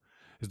to you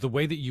is the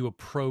way that you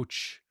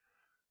approach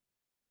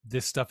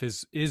this stuff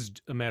is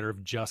a matter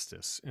of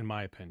justice, in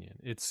my opinion.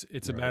 It's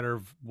a Right. matter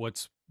of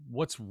what's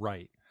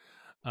right.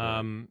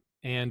 Right.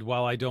 And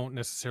while I don't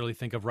necessarily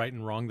think of right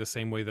and wrong the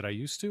same way that I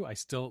used to, I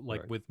still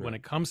like Right. with when Right.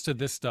 it comes to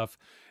this stuff,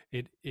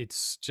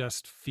 it's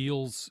just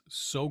feels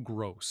so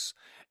gross,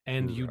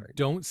 and you Right.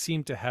 don't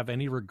seem to have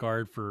any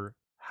regard for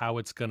how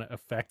it's going to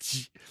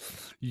affect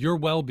your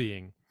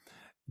well-being.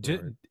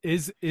 Right.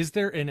 Is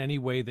there in any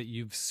way that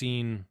you've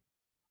seen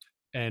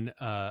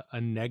a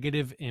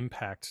negative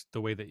impact,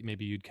 the way that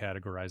maybe you'd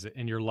categorize it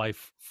in your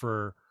life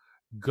for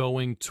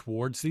going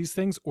towards these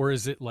things, or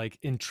is it like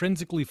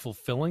intrinsically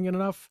fulfilling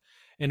enough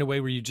in a way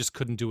where you just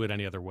couldn't do it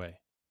any other way?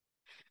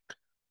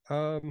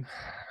 Um,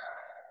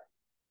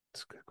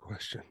 it's a good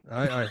question.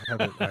 I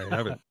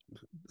haven't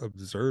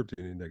observed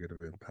any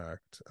negative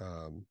impact.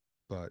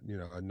 But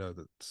I know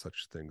that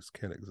such things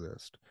can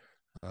exist.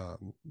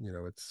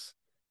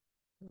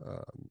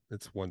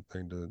 It's one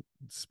thing to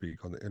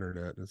speak on the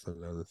internet. It's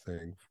another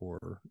thing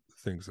for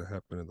things that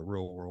happen in the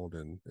real world,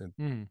 and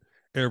Mm.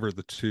 ever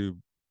the two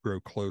grow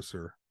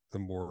closer, the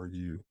more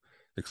you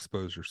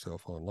expose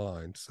yourself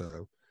online.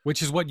 So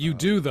Which is what you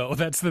do, um, though.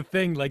 That's the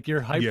thing. Like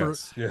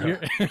yes, yeah, you're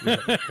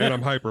yeah, and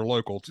I'm hyper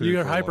local too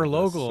you're for a lot hyper of this.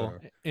 local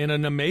So in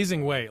an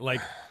amazing way. um,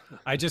 Like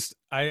I just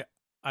I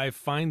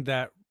find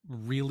that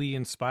really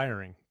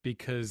inspiring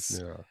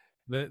because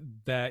yeah,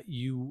 that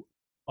you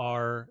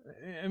are,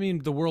 I mean,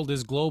 the world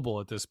is global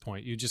at this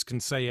point. You just can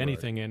say right,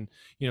 anything, and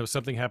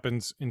something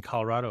happens in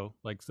Colorado,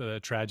 like the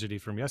tragedy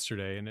from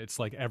yesterday, and it's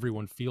like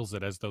everyone feels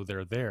it as though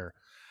they're there.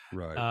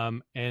 right.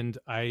 And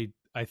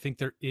I think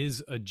there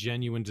is a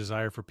genuine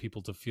desire for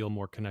people to feel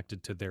more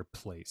connected to their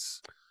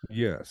place.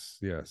 Yes,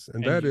 yes,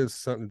 and And that you is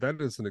something that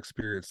is an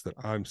experience that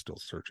I'm still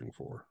searching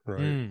for.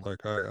 Right, mm,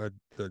 like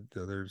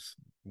there's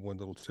one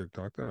little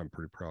TikTok that I'm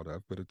pretty proud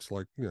of, but it's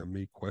like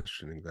me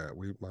questioning that.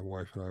 My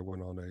wife and I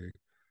went on a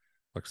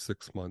like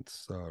 6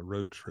 months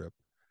road trip,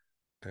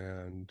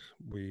 and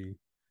we're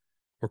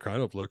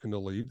kind of looking to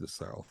leave the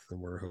South,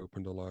 and we're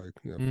hoping to like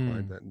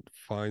mm,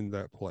 find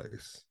that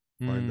place,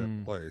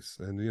 mm,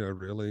 and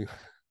really.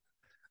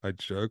 I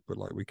joke, but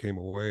like we came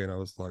away and I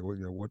was like,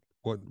 well,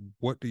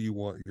 what do you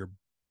want your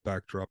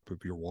backdrop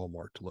of your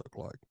Walmart to look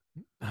like?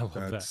 I love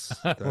that.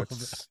 That's I love that.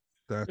 that's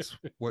that's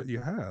what you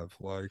have.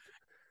 Like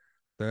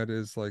that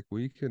is like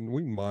we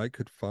might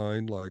could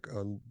find like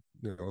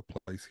a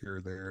place here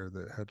or there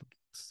that had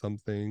some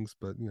things,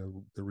 but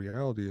the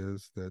reality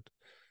is that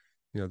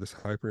this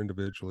hyper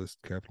individualist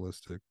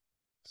capitalistic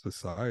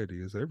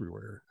society is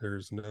everywhere.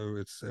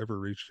 It's ever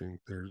reaching.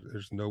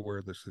 There's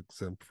nowhere that's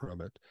exempt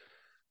from it.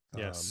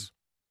 Um, Yes.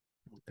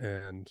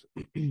 and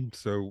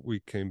so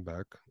we came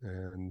back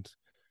and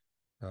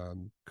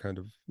kind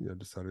of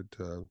decided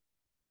to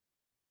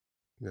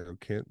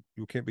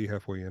you can't be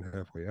halfway in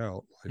halfway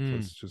out, like Mm,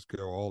 let's just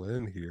go all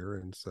in here.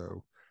 And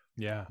so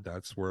yeah.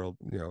 that's where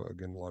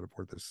again a lot of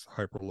where this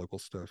hyper local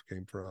stuff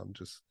came from,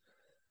 just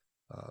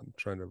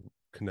trying to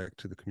connect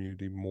to the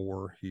community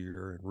more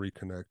here and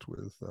reconnect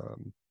with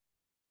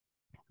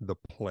the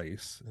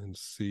place and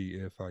see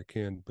if I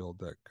can build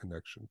that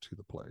connection to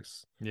the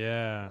place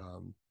Yeah.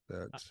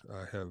 that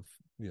I have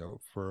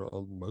for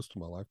most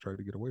of my life tried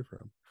to get away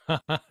from.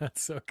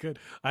 That's so good.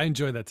 I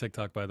enjoy that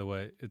TikTok, by the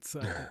way. It's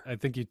I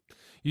think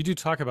you do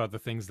talk about the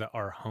things that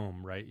are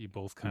home, right? You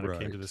both kind of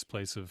came to Right. this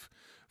place of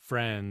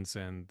friends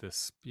and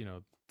this,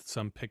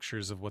 some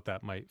pictures of what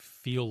that might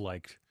feel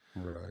like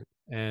Right.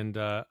 And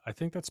I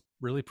think that's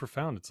really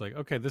profound. It's like,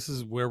 okay, this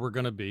is where we're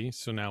going to be.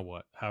 So now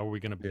what? How are we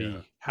going to Yeah,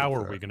 be? How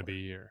are we going to exactly.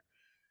 be here?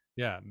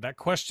 Yeah, that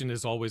question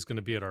is always going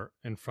to be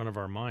in front of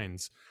our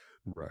minds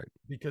Right.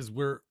 because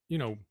we're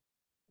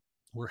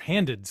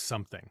handed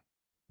something.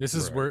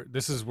 Right.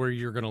 This is where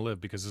you're going to live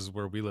because this is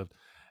where we live.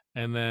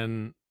 And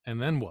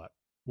then what?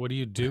 What do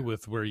you do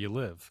with where you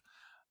live?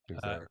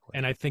 Exactly.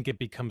 And I think it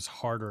becomes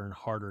harder and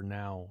harder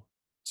now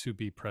to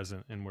be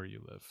present in where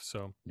you live.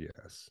 So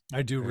Yes.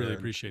 I do really And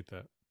appreciate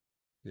that.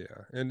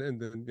 yeah, and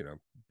then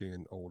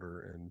being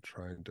older and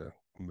trying to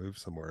move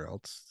somewhere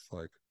else, it's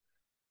like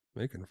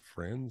making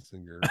friends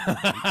in your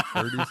late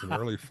 30s and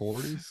early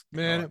 40s.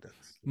 Man, God,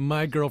 that's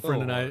my girlfriend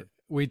so and I, hard.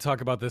 we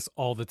talk about this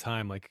all the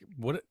time. Like,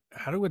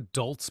 how do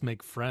adults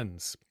make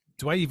friends?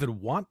 Do I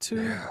even want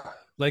to? Yeah.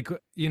 Like,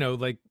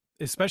 like,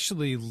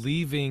 especially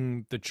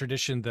leaving the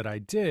tradition that I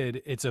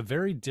did, it's a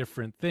very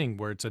different thing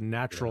where it's a Yeah.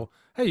 natural,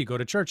 hey, you go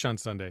to church on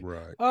Sunday.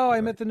 Right. Oh,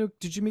 Right.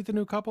 did you meet the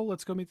new couple?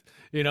 Let's go meet,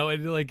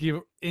 and like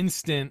you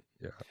instant.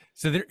 Yeah.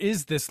 So there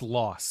is this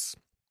loss,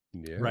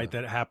 right?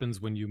 Yeah. That happens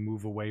when you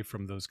move away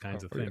from those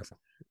kinds Oh of yeah. things.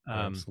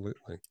 Um,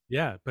 Absolutely.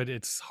 yeah, but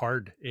it's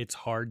hard. It's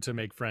hard to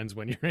make friends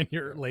when you're in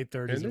your Yeah. late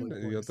 30s, And then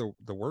early 40s.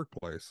 the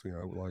workplace,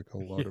 like a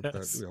lot of that,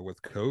 Yes.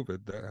 with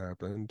COVID that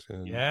happened,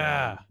 and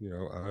Yeah.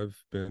 I've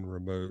been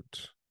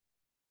remote,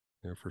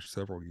 for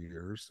several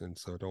years, and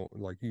so don't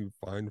like you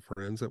find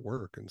friends at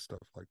work and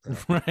stuff like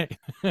that. Right.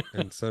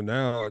 And so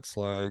now it's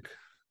like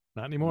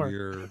Not anymore.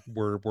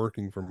 we're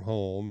working from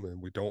home,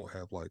 and we don't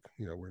have like,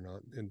 we're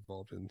not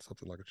involved in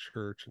something like a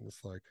church, and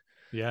it's like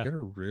Yeah. you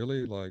gotta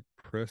really like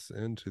press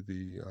into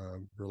the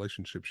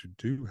relationships you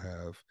do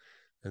have,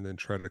 and then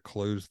try to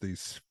close these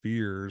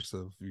spheres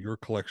of your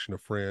collection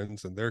of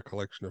friends and their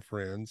collection of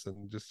friends,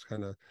 and just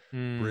kind of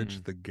bridge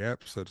Mm, the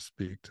gap, so to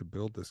speak, to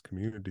build this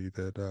community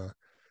that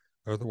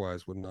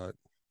otherwise would not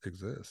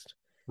exist.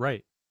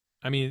 right.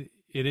 I mean,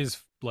 it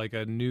is like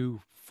a new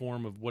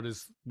form of what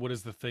is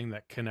the thing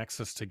that connects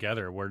us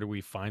together? Where do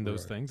we find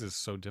those Right. things is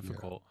so Yeah.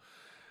 difficult.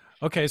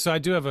 Okay, so I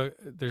do have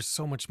there's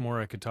so much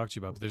more I could talk to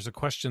you about, but there's a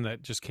question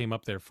that just came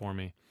up there for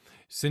me.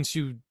 Since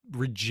you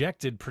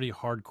rejected pretty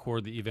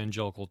hardcore the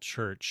evangelical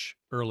church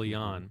early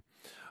Hmm.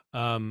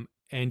 on,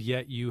 and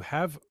yet you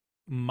have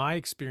my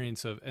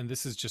experience of, and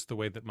this is just the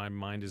way that my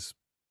mind is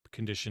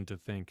conditioned to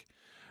think,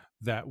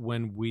 that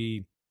when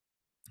we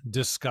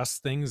discuss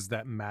things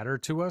that matter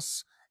to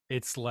us,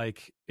 it's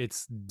like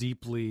it's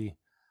deeply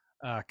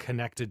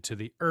connected to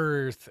the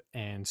earth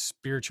and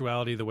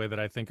spirituality, the way that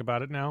I think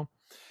about it now.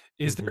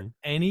 Is there Hmm.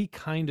 any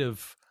kind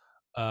of,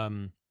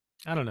 um,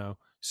 I don't know,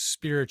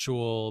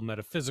 spiritual,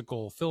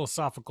 metaphysical,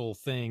 philosophical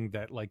thing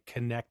that like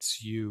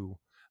connects you,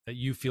 that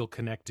you feel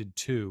connected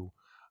to,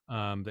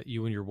 that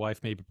you and your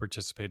wife maybe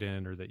participate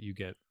in, or that you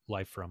get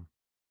life from?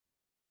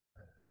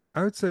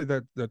 I would say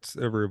that that's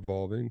ever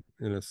evolving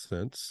in a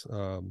sense.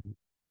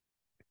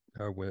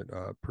 I went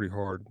pretty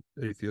hard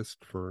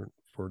atheist for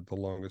the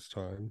longest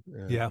time,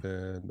 and Yeah.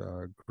 then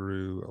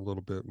grew a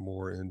little bit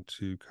more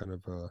into kind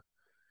of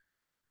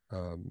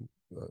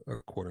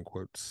a quote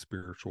unquote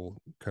spiritual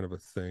kind of a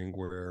thing,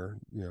 where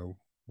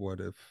what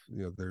if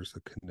there's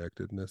a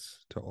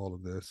connectedness to all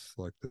of this,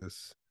 like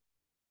this,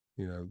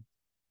 you know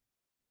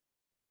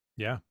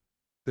Yeah.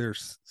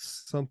 there's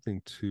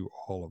something to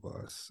all of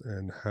us,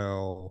 and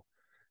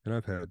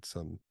I've had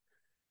some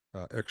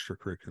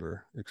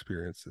extracurricular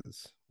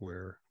experiences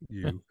where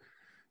you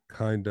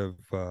kind of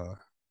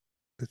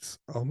it's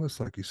almost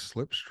like you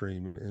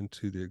slipstream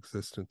into the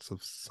existence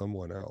of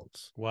someone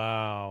else,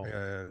 Wow.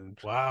 and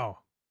Wow.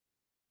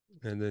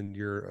 then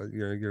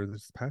you're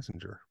this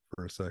passenger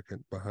for a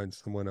second behind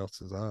someone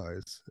else's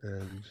eyes,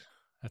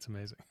 That's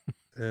amazing.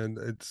 and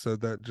it's so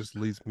that just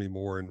leads me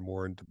more and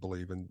more into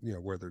believing,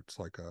 whether it's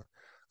like a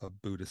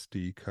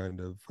Buddhist-y kind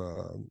of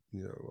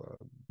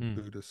Hmm.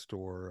 Buddhist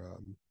or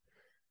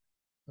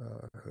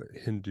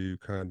Hindu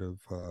kind of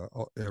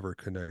ever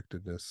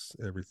connectedness.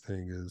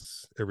 Everything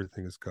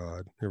is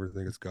God.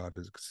 Everything is God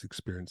is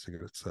experiencing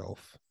it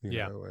itself.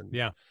 Yeah. And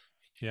Yeah.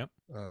 Yeah.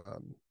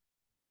 um,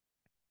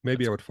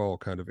 maybe That's I would fall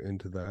kind of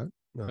into that.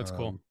 that's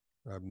cool.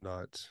 I'm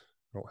not.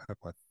 I don't have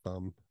my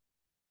thumb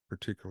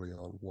particularly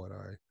on what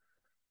I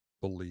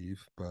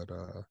believe, but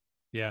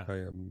Yeah. I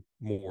am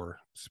more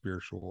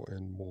spiritual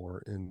and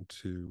more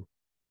into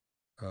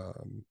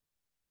um,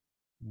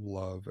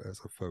 love as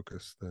a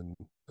focus than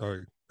I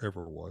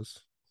ever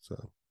was.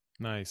 So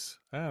Nice.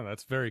 Ah,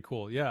 that's very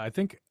cool. Yeah, I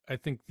think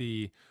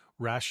the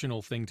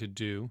rational thing to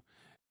do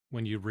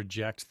when you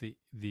reject the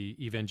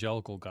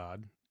evangelical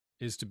God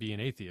is to be an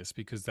atheist,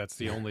 because that's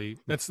the only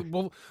that's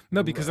well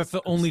no, because right, that's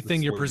the only thing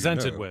that's you're what you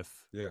presented know.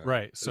 with. Yeah,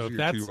 Right. So those are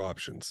your two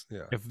options.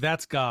 Yeah, if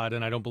that's God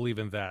and I don't believe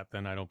in that,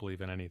 then I don't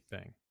believe in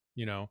anything,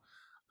 you know.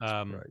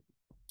 Um right,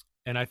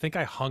 and I think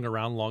I hung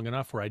around long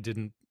enough where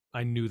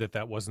I knew that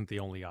that wasn't the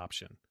only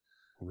option.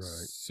 right.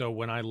 So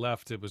when I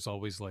left, it was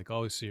always like,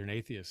 "Oh, so you're an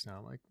atheist now?"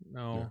 I'm like, Yeah,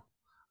 "No,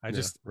 I yeah,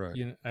 just, right,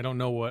 I don't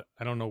know what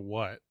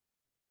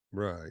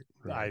right,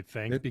 I right.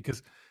 think, It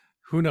because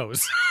who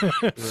knows?"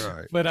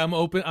 right. But I'm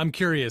open, I'm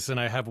curious, and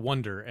I have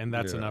wonder, and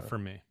that's enough Yeah, for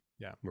me.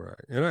 Right.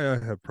 And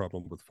I have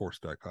problem with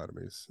forced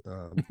dichotomies,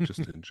 just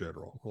in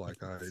general.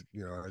 Like I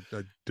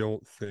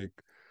don't think,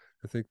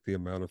 I think the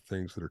amount of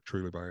things that are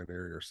truly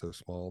binary are so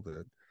small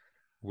that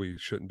we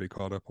shouldn't be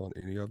caught up on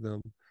any of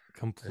them. And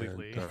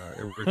Completely.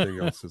 everything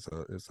else is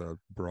a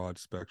broad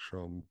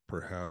spectrum,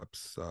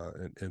 perhaps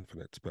an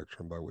infinite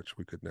spectrum by which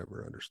we could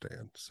never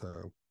understand.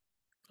 So,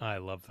 I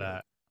love uh,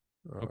 that.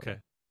 uh, Okay.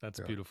 That's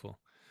yeah. beautiful.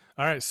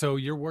 All right. So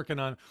you're working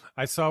on,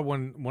 I saw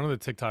one of the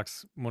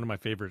TikToks, one of my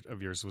favorite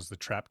of yours was the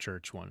Trap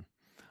Church one.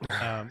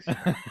 Um,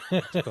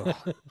 Ugh.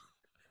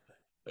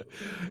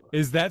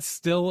 is that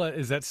still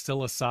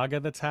a saga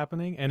that's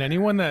happening? And I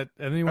anyone that's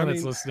mean,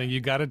 listening, you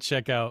got to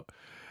check out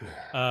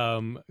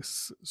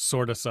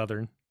sort of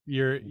Southern,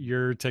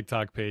 your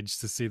TikTok page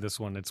to see this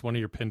one. It's one of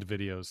your pinned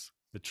videos,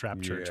 the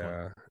Trap Church one.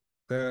 yeah,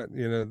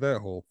 that that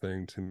whole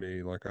thing to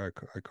me, like I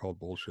called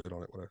bullshit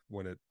on it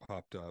when it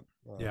popped up.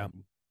 Yeah.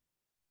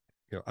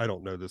 I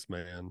don't know this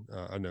man.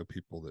 I know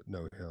people that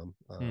know him.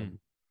 Hmm.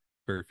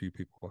 Very few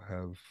people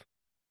have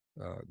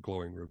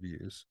glowing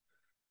reviews.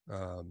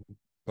 Um,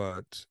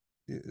 but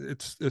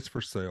it's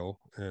for sale,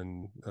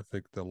 and I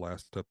think the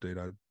last update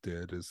I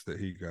did is that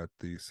he got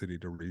the city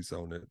to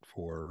rezone it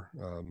for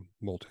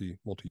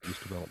multi-use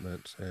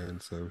development,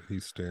 and so he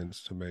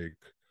stands to make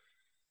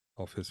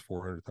off his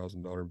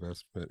 $400,000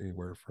 investment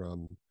anywhere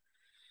from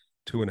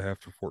 2.5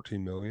 to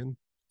 14 million.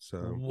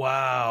 So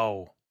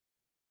Wow.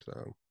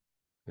 so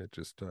it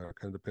just kind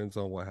of depends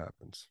on what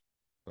happens,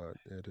 but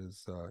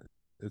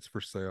it's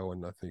for sale,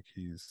 and I think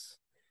he's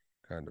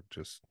kind of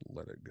just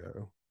let it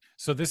go.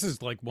 So this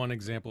is like one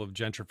example of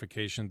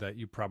gentrification that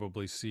you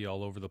probably see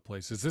all over the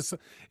place. Is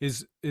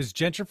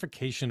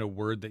gentrification a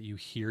word that you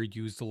hear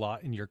used a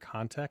lot in your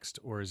context,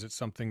 or is it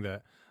something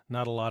that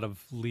not a lot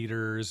of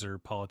leaders or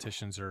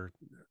politicians are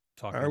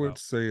talking I would about?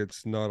 say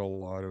it's not a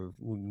lot of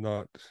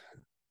not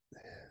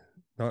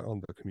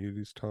on the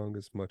community's tongue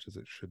as much as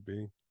it should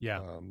be.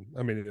 Yeah.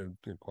 I mean,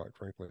 and quite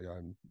frankly, I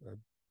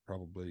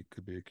probably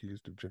could be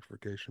accused of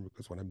gentrification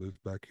because when I moved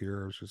back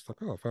here, I was just like,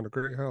 oh, I found a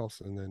great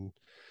house, and then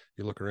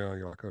you look around,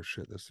 you're like, oh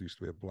shit, this used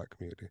to be a black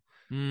community.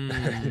 You're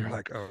Mm,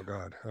 like, oh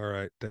god, all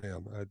right,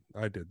 damn,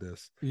 I did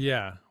this.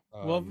 yeah.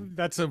 Well, Um,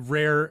 that's a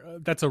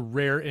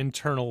rare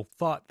internal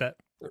thought that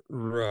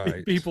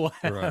right, people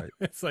have. right,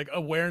 It's like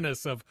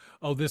awareness of,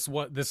 oh, this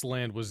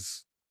land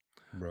was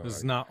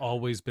right. not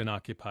always been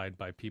occupied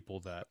by people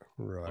that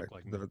Right. look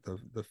like me.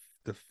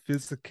 The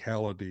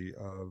physicality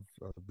of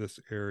this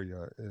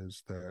area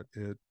is that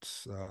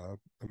it's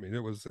I mean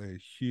it was a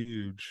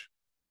huge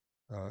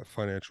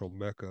financial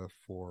mecca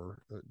for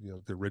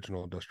the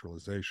original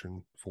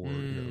industrialization for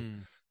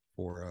Mm,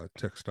 for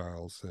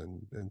textiles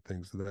and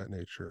things of that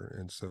nature,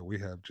 and so we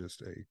have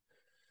just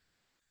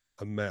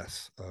a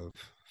mess of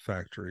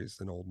factories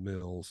and old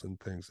mills and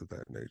things of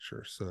that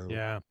nature. So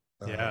yeah.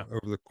 Yeah.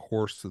 over the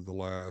course of the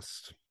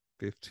last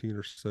 15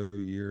 or so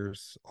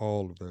years,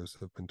 all of those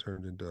have been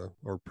turned into,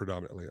 or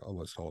predominantly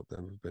almost all of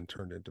them have been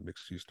turned into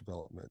mixed use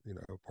development,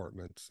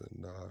 apartments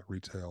and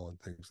retail and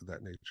things of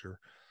that nature.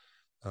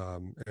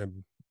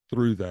 And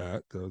through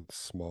that, the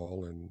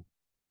small and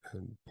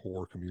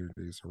poor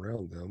communities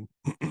around them,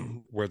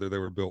 whether they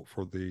were built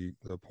for the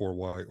poor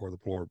white or the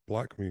poor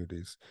black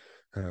communities,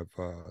 have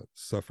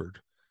suffered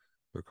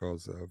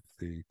because of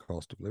the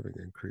cost of living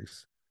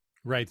increase.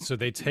 Right. So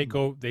they take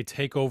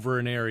over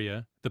an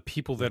area. The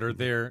people that are Mm-hmm.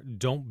 there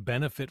don't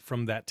benefit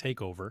from that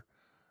takeover.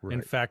 In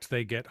Right. fact,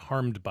 they get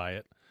harmed by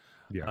it.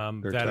 Yeah.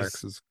 Their That is,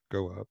 taxes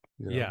go up,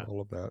 yeah,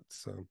 all of that.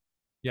 So,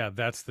 yeah.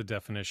 That's the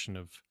definition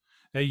of,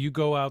 hey, you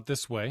go out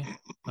this way.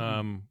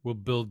 We'll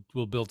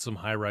build some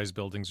high rise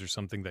buildings or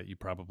something that you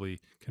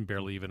probably can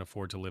barely even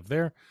afford to live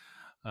there.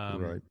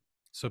 right.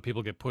 So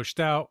people get pushed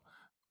out.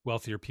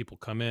 Wealthier people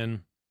come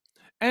in.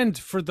 And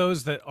for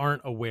those that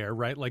aren't aware,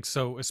 right? Like,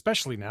 so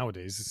especially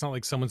nowadays, it's not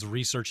like someone's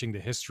researching the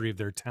history of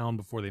their town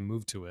before they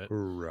move to it.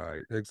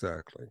 Right.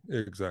 Exactly.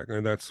 Exactly.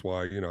 And that's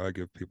why, I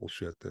give people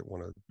shit that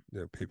want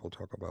to, people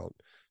talk about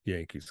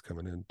Yankees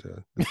coming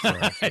into the South.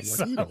 I I'm like,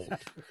 saw you don't,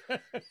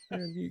 that.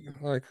 man,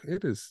 like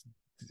it is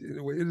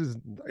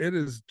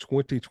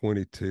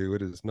 2022.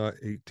 It is not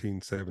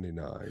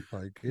 1879.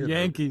 Like, get over this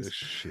Yankees.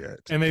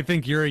 shit. And they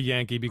think you're a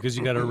Yankee because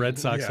you got a Red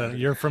Sox Yeah. on it.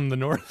 You're from the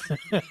North.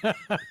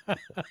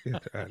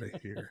 Get out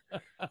of here.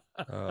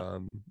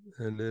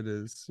 And it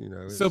is, So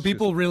it's just,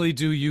 people really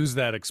do use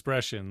that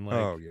expression. Like,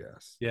 oh,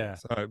 yes. yeah.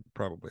 Yes. I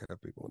probably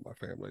have people in my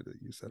family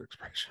that use that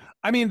expression.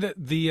 I mean, the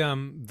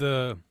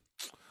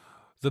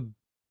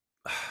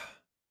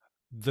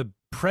the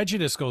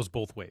prejudice goes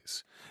both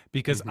ways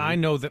because Mm-hmm. I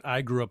know that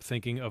I grew up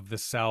thinking of the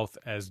South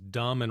as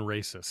dumb and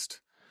racist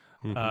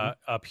Mm-hmm.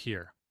 up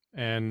here,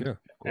 and Yeah, of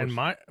and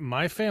course.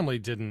 my family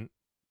didn't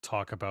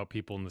talk about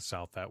people in the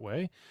South that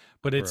way,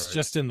 but it's Right.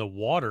 just in the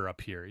water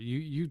up here.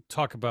 You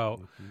talk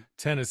about Mm-hmm.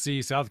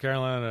 Tennessee, South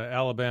Carolina,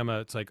 Alabama.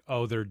 It's like,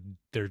 oh,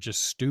 they're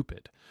just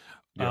stupid,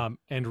 Yeah.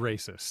 and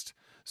racist.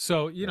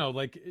 So Yeah.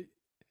 like.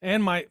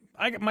 And my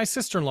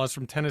sister-in-law's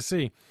from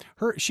Tennessee.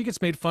 She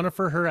gets made fun of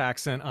for her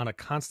accent on a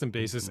constant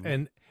basis, Mm-hmm.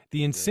 and the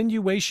Yeah.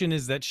 insinuation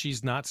is that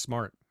she's not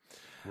smart.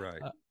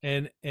 Right.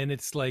 And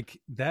it's like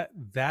that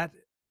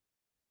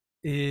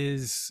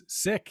is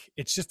sick.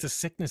 It's just a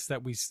sickness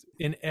that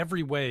in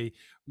every way,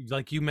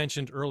 like you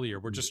mentioned earlier,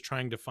 we're just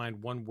trying to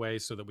find one way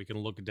so that we can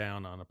look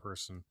down on a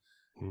person,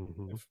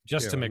 Mm-hmm.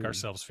 just Yeah, to I make mean,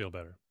 ourselves feel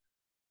better.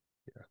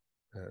 yeah,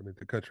 I mean,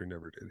 the country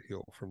never did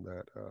heal from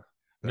that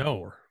No.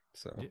 war.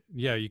 So,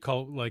 Yeah, you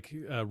call like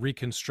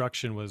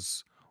Reconstruction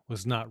was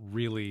not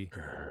really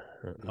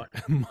uh-uh.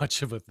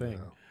 much of a thing.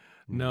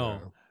 No,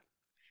 No.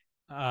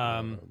 no.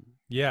 Um, Um,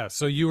 yeah,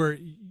 so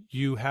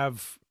you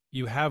have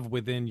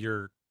within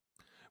your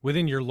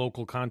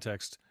local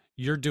context,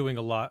 you're doing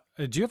a lot.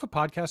 Do you have a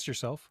podcast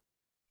yourself?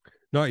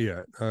 Not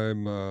yet.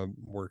 I'm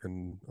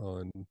working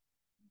on.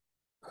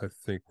 I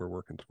think we're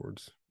working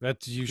towards That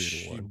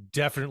creating you one.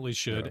 definitely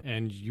should, Yeah.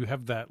 and you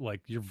have that,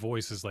 like, your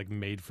voice is like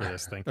made for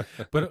this thing.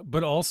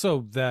 But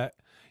also that,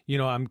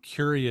 I'm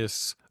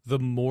curious, the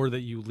more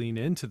that you lean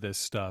into this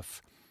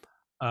stuff,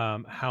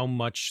 how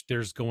much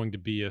there's going to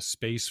be a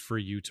space for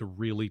you to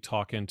really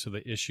talk into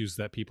the issues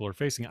that people are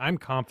facing. I'm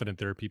confident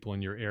there are people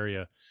in your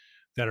area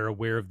that are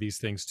aware of these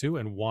things too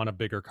and want a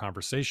bigger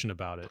conversation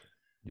about it.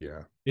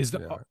 Yeah. Is the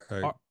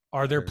Yeah.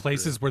 are I there agree.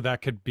 places where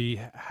that could be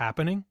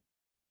happening?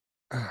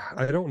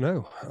 I don't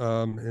know.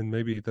 And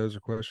maybe those are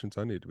questions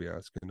I need to be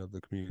asking of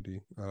the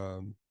community.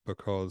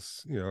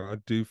 Because, I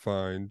do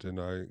find, and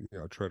I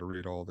try to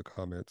read all the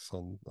comments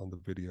on the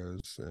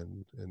videos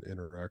and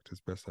interact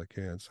as best I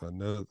can. So I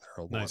know that there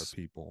are a lot of Nice.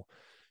 people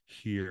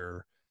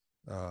here,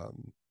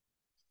 um,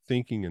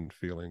 thinking and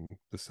feeling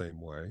the same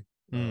way,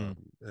 Hmm.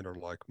 and are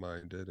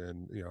like-minded.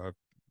 And,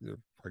 if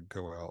I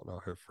go out and I'll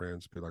have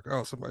friends be like,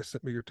 "Oh, somebody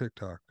sent me your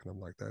TikTok," and I'm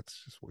like,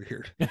 "That's just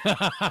weird,"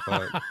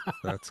 but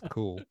that's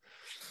cool. I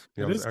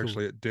That was is cool.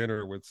 actually at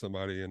dinner with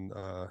somebody, and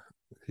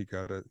he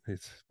got it.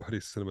 His buddy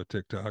sent him a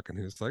TikTok, and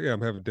he was like, "Yeah,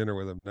 I'm having dinner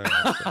with him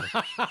now."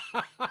 So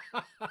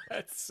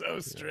That's so yeah,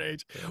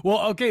 strange. so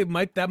Well, okay,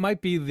 that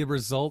might be the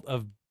result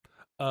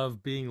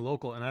of being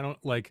local, and I don't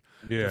like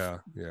yeah,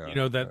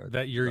 yeah.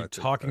 that you're I think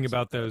talking that's what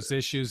about that those is.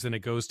 issues and it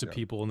goes to Yeah,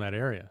 people in that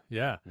area.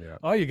 Yeah. yeah,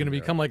 Oh, you're going to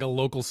yeah, become like a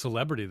local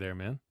celebrity there,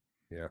 man.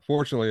 yeah.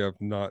 Fortunately, I've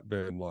not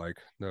been like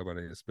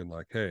nobody has been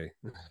like, "Hey,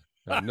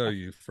 I know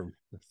you from."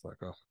 It's like,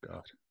 oh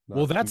God,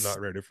 Well, not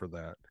ready for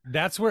that.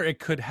 that's where it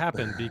could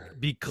happen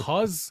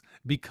because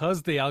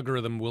the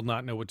algorithm will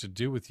not know what to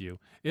do with you.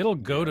 It'll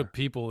go to Yeah.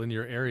 people in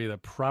your area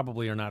that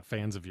probably are not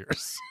fans of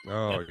yours.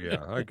 Oh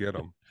yeah, I get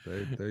them.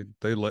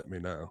 They let me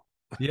know.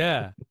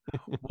 Yeah.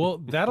 Well,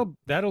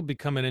 that'll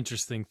become an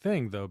interesting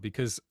thing though,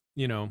 because,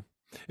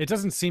 it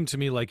doesn't seem to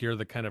me like you're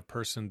the kind of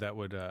person that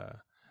would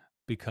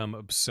become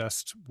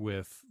obsessed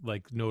with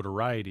like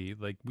notoriety.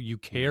 Like, you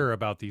Mhm. care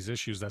about these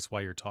issues, that's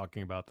why you're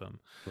talking about them.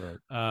 Right.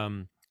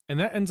 um and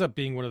that ends up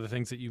being one of the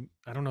things that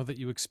I don't know, that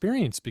you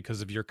experience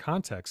because of your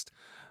context.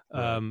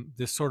 Right.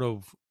 This sort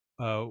of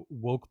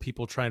woke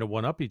people trying to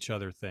one up each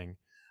other thing.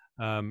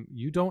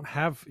 You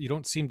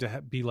don't seem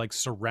to be like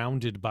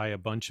surrounded by a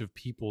bunch of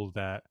people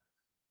that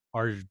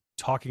are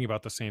talking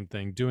about the same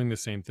thing, doing the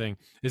same thing.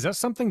 Is that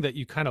something that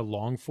you kind of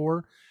long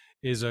for?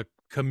 Is a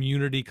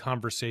community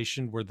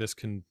conversation where this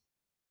can,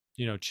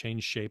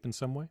 change shape in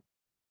some way?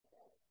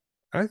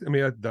 I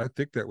mean, I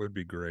think that would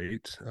be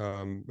great.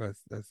 I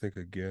think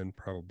again,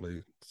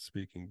 probably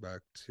speaking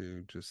back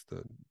to just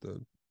the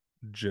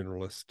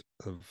generalist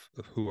of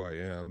who I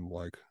am,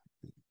 like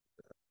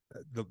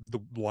the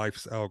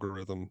life's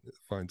algorithm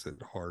finds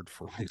it hard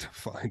for me to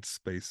find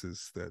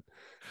spaces that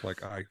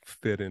like I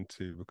fit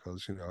into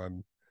because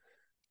I'm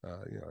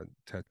a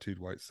tattooed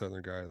white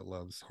Southern guy that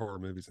loves horror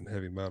movies and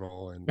heavy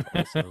metal, and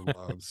also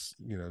loves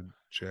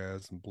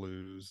jazz and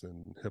blues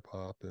and hip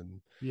hop and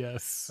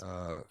Yes.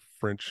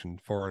 French and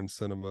foreign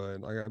cinema,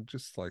 and I'm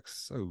just like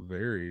so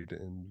varied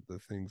in the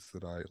things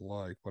that I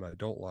like. What I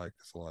don't like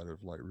is a lot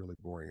of like really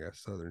boring ass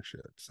Southern shit.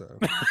 So,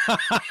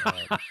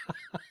 um,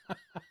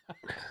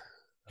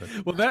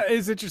 Well, that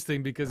is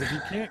interesting because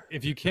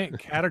if you can't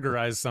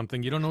categorize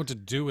something, you don't know what to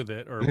do with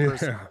it, or a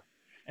person. yeah,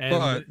 And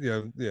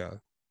but yeah.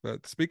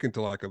 But speaking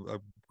to like a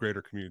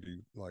greater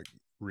community like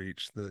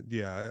reach, that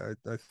yeah,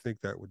 I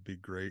think that would be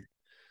great.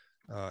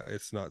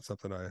 It's not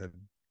something I had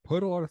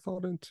put a lot of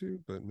thought into,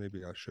 but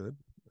maybe I should.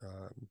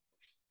 Um,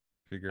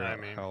 Figure I out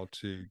mean, how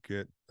to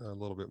get a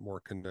little bit more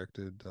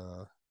connected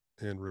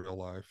in real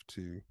life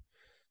to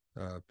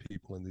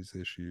people in these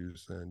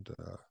issues, and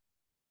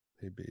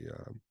maybe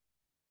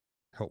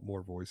help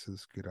more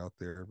voices get out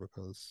there,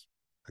 because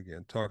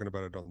again, talking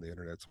about it on the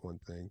internet's one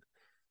thing,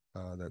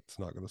 that's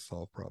not going to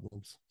solve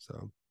problems.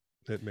 So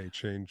it may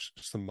change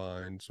some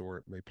minds, or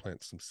it may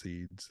plant some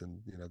seeds, and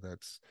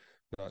that's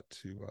not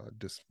to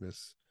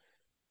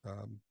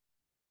um,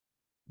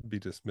 be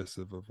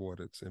dismissive of what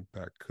its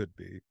impact could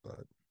be,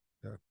 but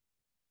yeah.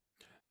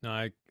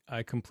 no,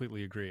 I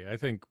completely agree. I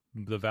think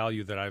the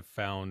value that I've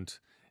found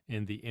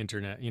in the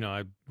internet,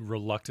 I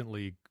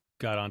reluctantly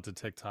got onto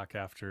TikTok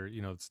after,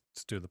 let's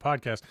do the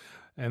podcast.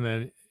 And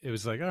then it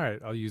was like, all right,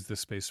 I'll use this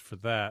space for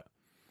that.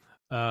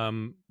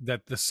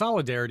 That the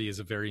solidarity is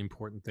a very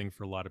important thing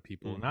for a lot of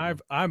people. And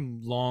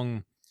I'm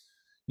long,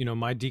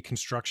 my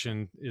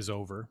deconstruction is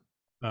over.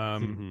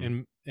 Mm-hmm.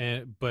 And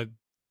but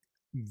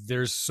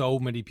there's so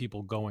many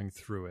people going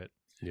through it,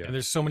 Yeah. and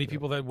there's so many Yep.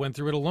 people that went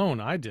through it alone.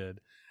 I did.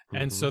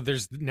 And Mm-hmm. so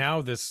there's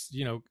now this,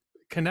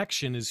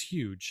 connection is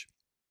huge.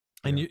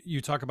 And Yeah.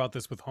 you talk about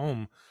this with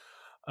home.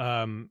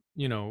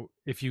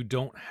 If you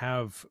don't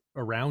have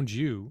around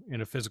you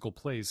in a physical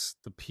place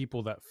the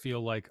people that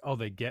feel like, oh,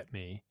 they get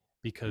me,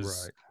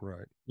 because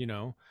Right.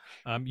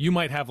 Right. you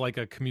might have like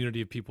a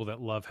community of people that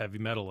love heavy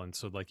metal, and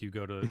so like you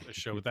go to a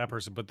show with that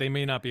person, but they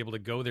may not be able to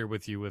go there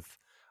with you with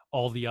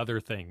all the other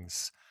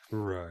things.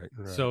 Right.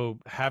 Right. So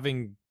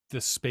having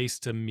the space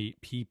to meet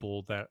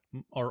people that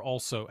are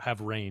also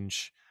have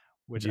range,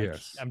 which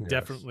Yes. I'm Yes.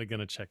 definitely going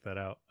to check that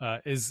out,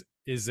 is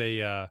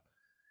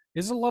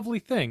a lovely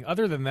thing.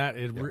 Other than that,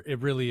 Yeah. it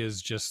really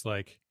is just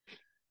like,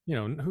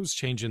 who's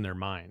changing their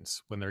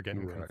minds when they're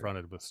getting Right.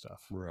 confronted with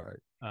stuff. Right.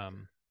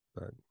 Um,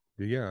 But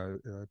yeah,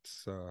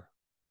 it's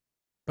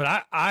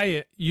but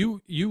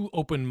you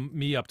open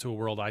me up to a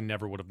world I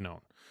never would have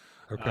known.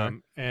 okay.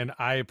 And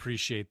I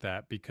appreciate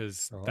that,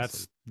 because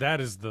Awesome. that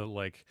is the,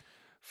 like,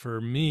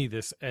 for me,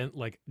 this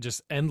like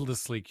just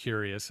endlessly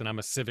curious, and I'm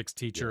a civics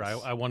teacher.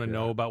 Yes. I want to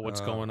know Yeah. about what's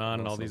going on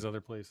in all these Awesome.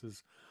 other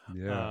places.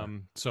 Yeah.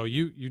 So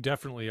you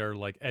definitely are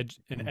like an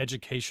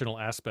educational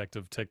aspect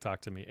of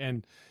TikTok to me,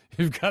 and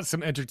you've got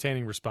some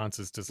entertaining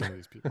responses to some of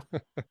these people.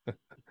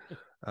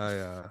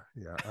 Yeah,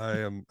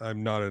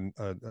 I'm not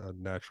a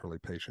naturally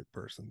patient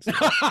person, so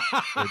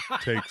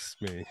it takes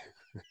me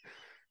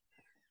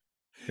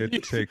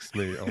it takes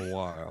me a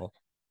while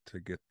to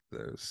get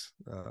those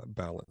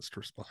balanced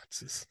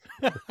responses.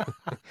 My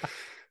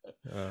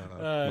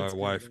That's good,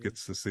 wife man.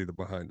 gets to see the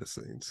behind the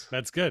scenes.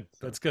 That's good.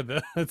 So That's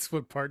good. That's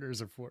what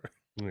partners are for.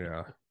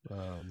 yeah.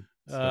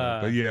 But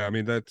Uh, yeah, I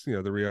mean, that's,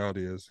 the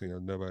reality is,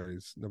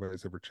 nobody's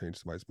ever changed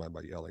somebody's mind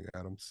by yelling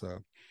at them.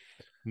 So,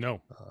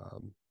 no,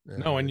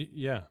 no, and and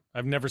yeah,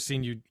 I've never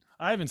seen you.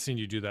 I haven't seen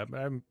you do that.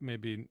 I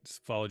maybe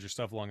followed your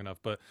stuff long enough,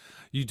 but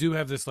you do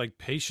have this like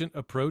patient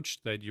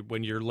approach that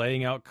when you're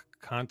laying out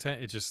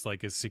content, it just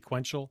like is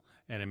sequential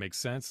and it makes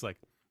sense. Like,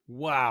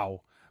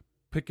 wow,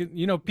 picking,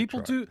 I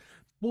people try. do.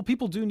 Well,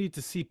 people do need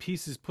to see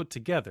pieces put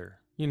together,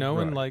 and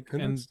Right. like,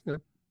 And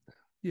and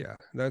yeah,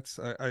 that's,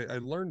 I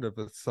learned of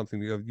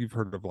something, you've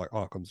heard of like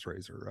Occam's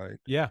razor, right?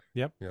 yeah,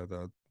 yep.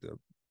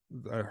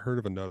 I heard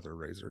of another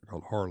razor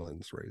called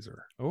Harlan's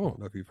razor. I Oh don't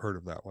know if you've heard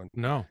of that one.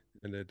 no.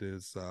 And it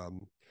is,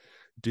 I'm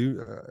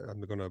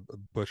going to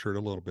butcher it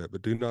a little bit,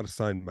 but do not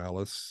assign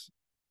malice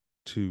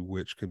to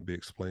which can be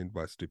explained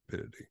by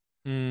stupidity.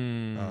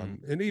 Mm,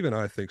 And even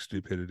I think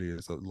stupidity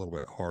is a little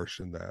bit harsh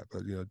in that,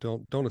 but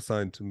don't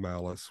assign to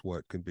malice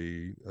what can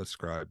be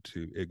ascribed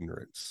to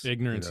ignorance.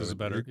 ignorance is a And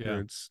better.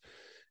 Yeah.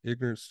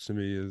 ignorance to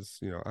me is,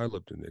 I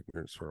lived in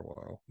ignorance for a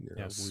while.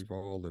 Yes. We've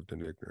all lived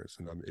in ignorance,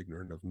 and I'm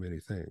ignorant of many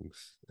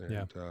things.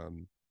 Yeah.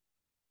 And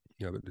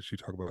but as you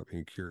talk about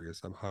being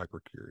curious, I'm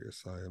hyper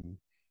curious. Um,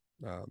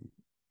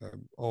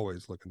 I'm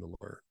always looking to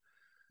learn.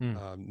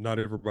 Mm. Not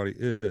everybody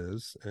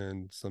is,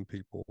 and some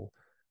people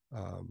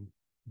um,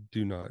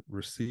 do not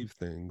receive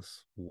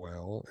things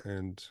well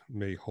and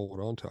may hold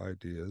on to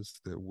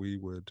ideas that we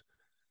would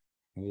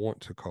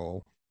want to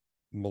call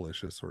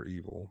malicious or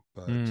evil,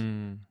 but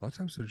Mm. a lot of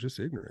times they're just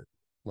ignorant.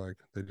 Like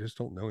they just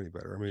don't know any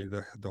better. I mean,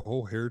 the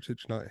whole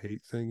heritage not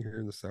hate thing here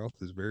in the South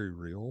is very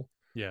real.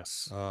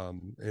 Yes.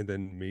 And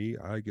then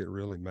I get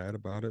really mad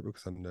about it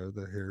because I know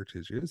the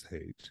heritage is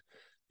hate.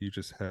 You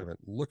just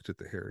haven't looked at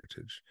the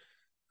heritage.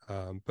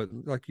 But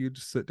like you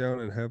just sit down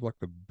and have like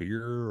a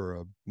beer or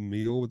a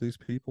meal with these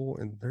people,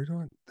 and they're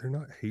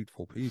not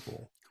hateful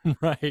people.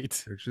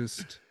 Right. They're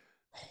just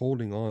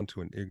holding on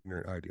to an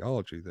ignorant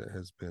ideology that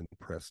has been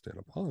pressed in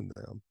upon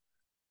them.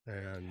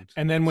 And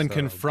And then when so,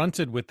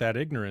 confronted with that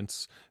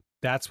ignorance,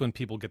 that's when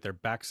people get their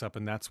backs up,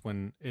 and that's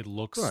when it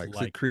looks right,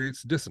 because it like,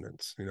 creates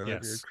dissonance. It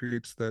yes.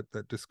 creates that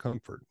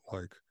discomfort.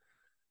 Like,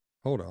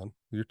 hold on,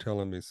 you're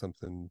telling me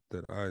something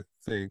that I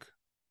think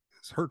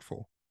is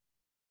hurtful,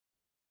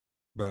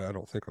 but I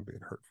don't think I'm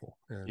being hurtful.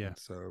 Yeah. And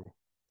so,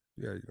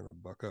 yeah, you're going to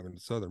buck up, and the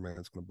Southern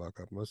man's going to buck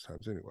up most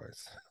times,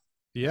 anyways. It's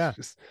Yeah.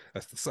 just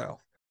that's the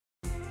South.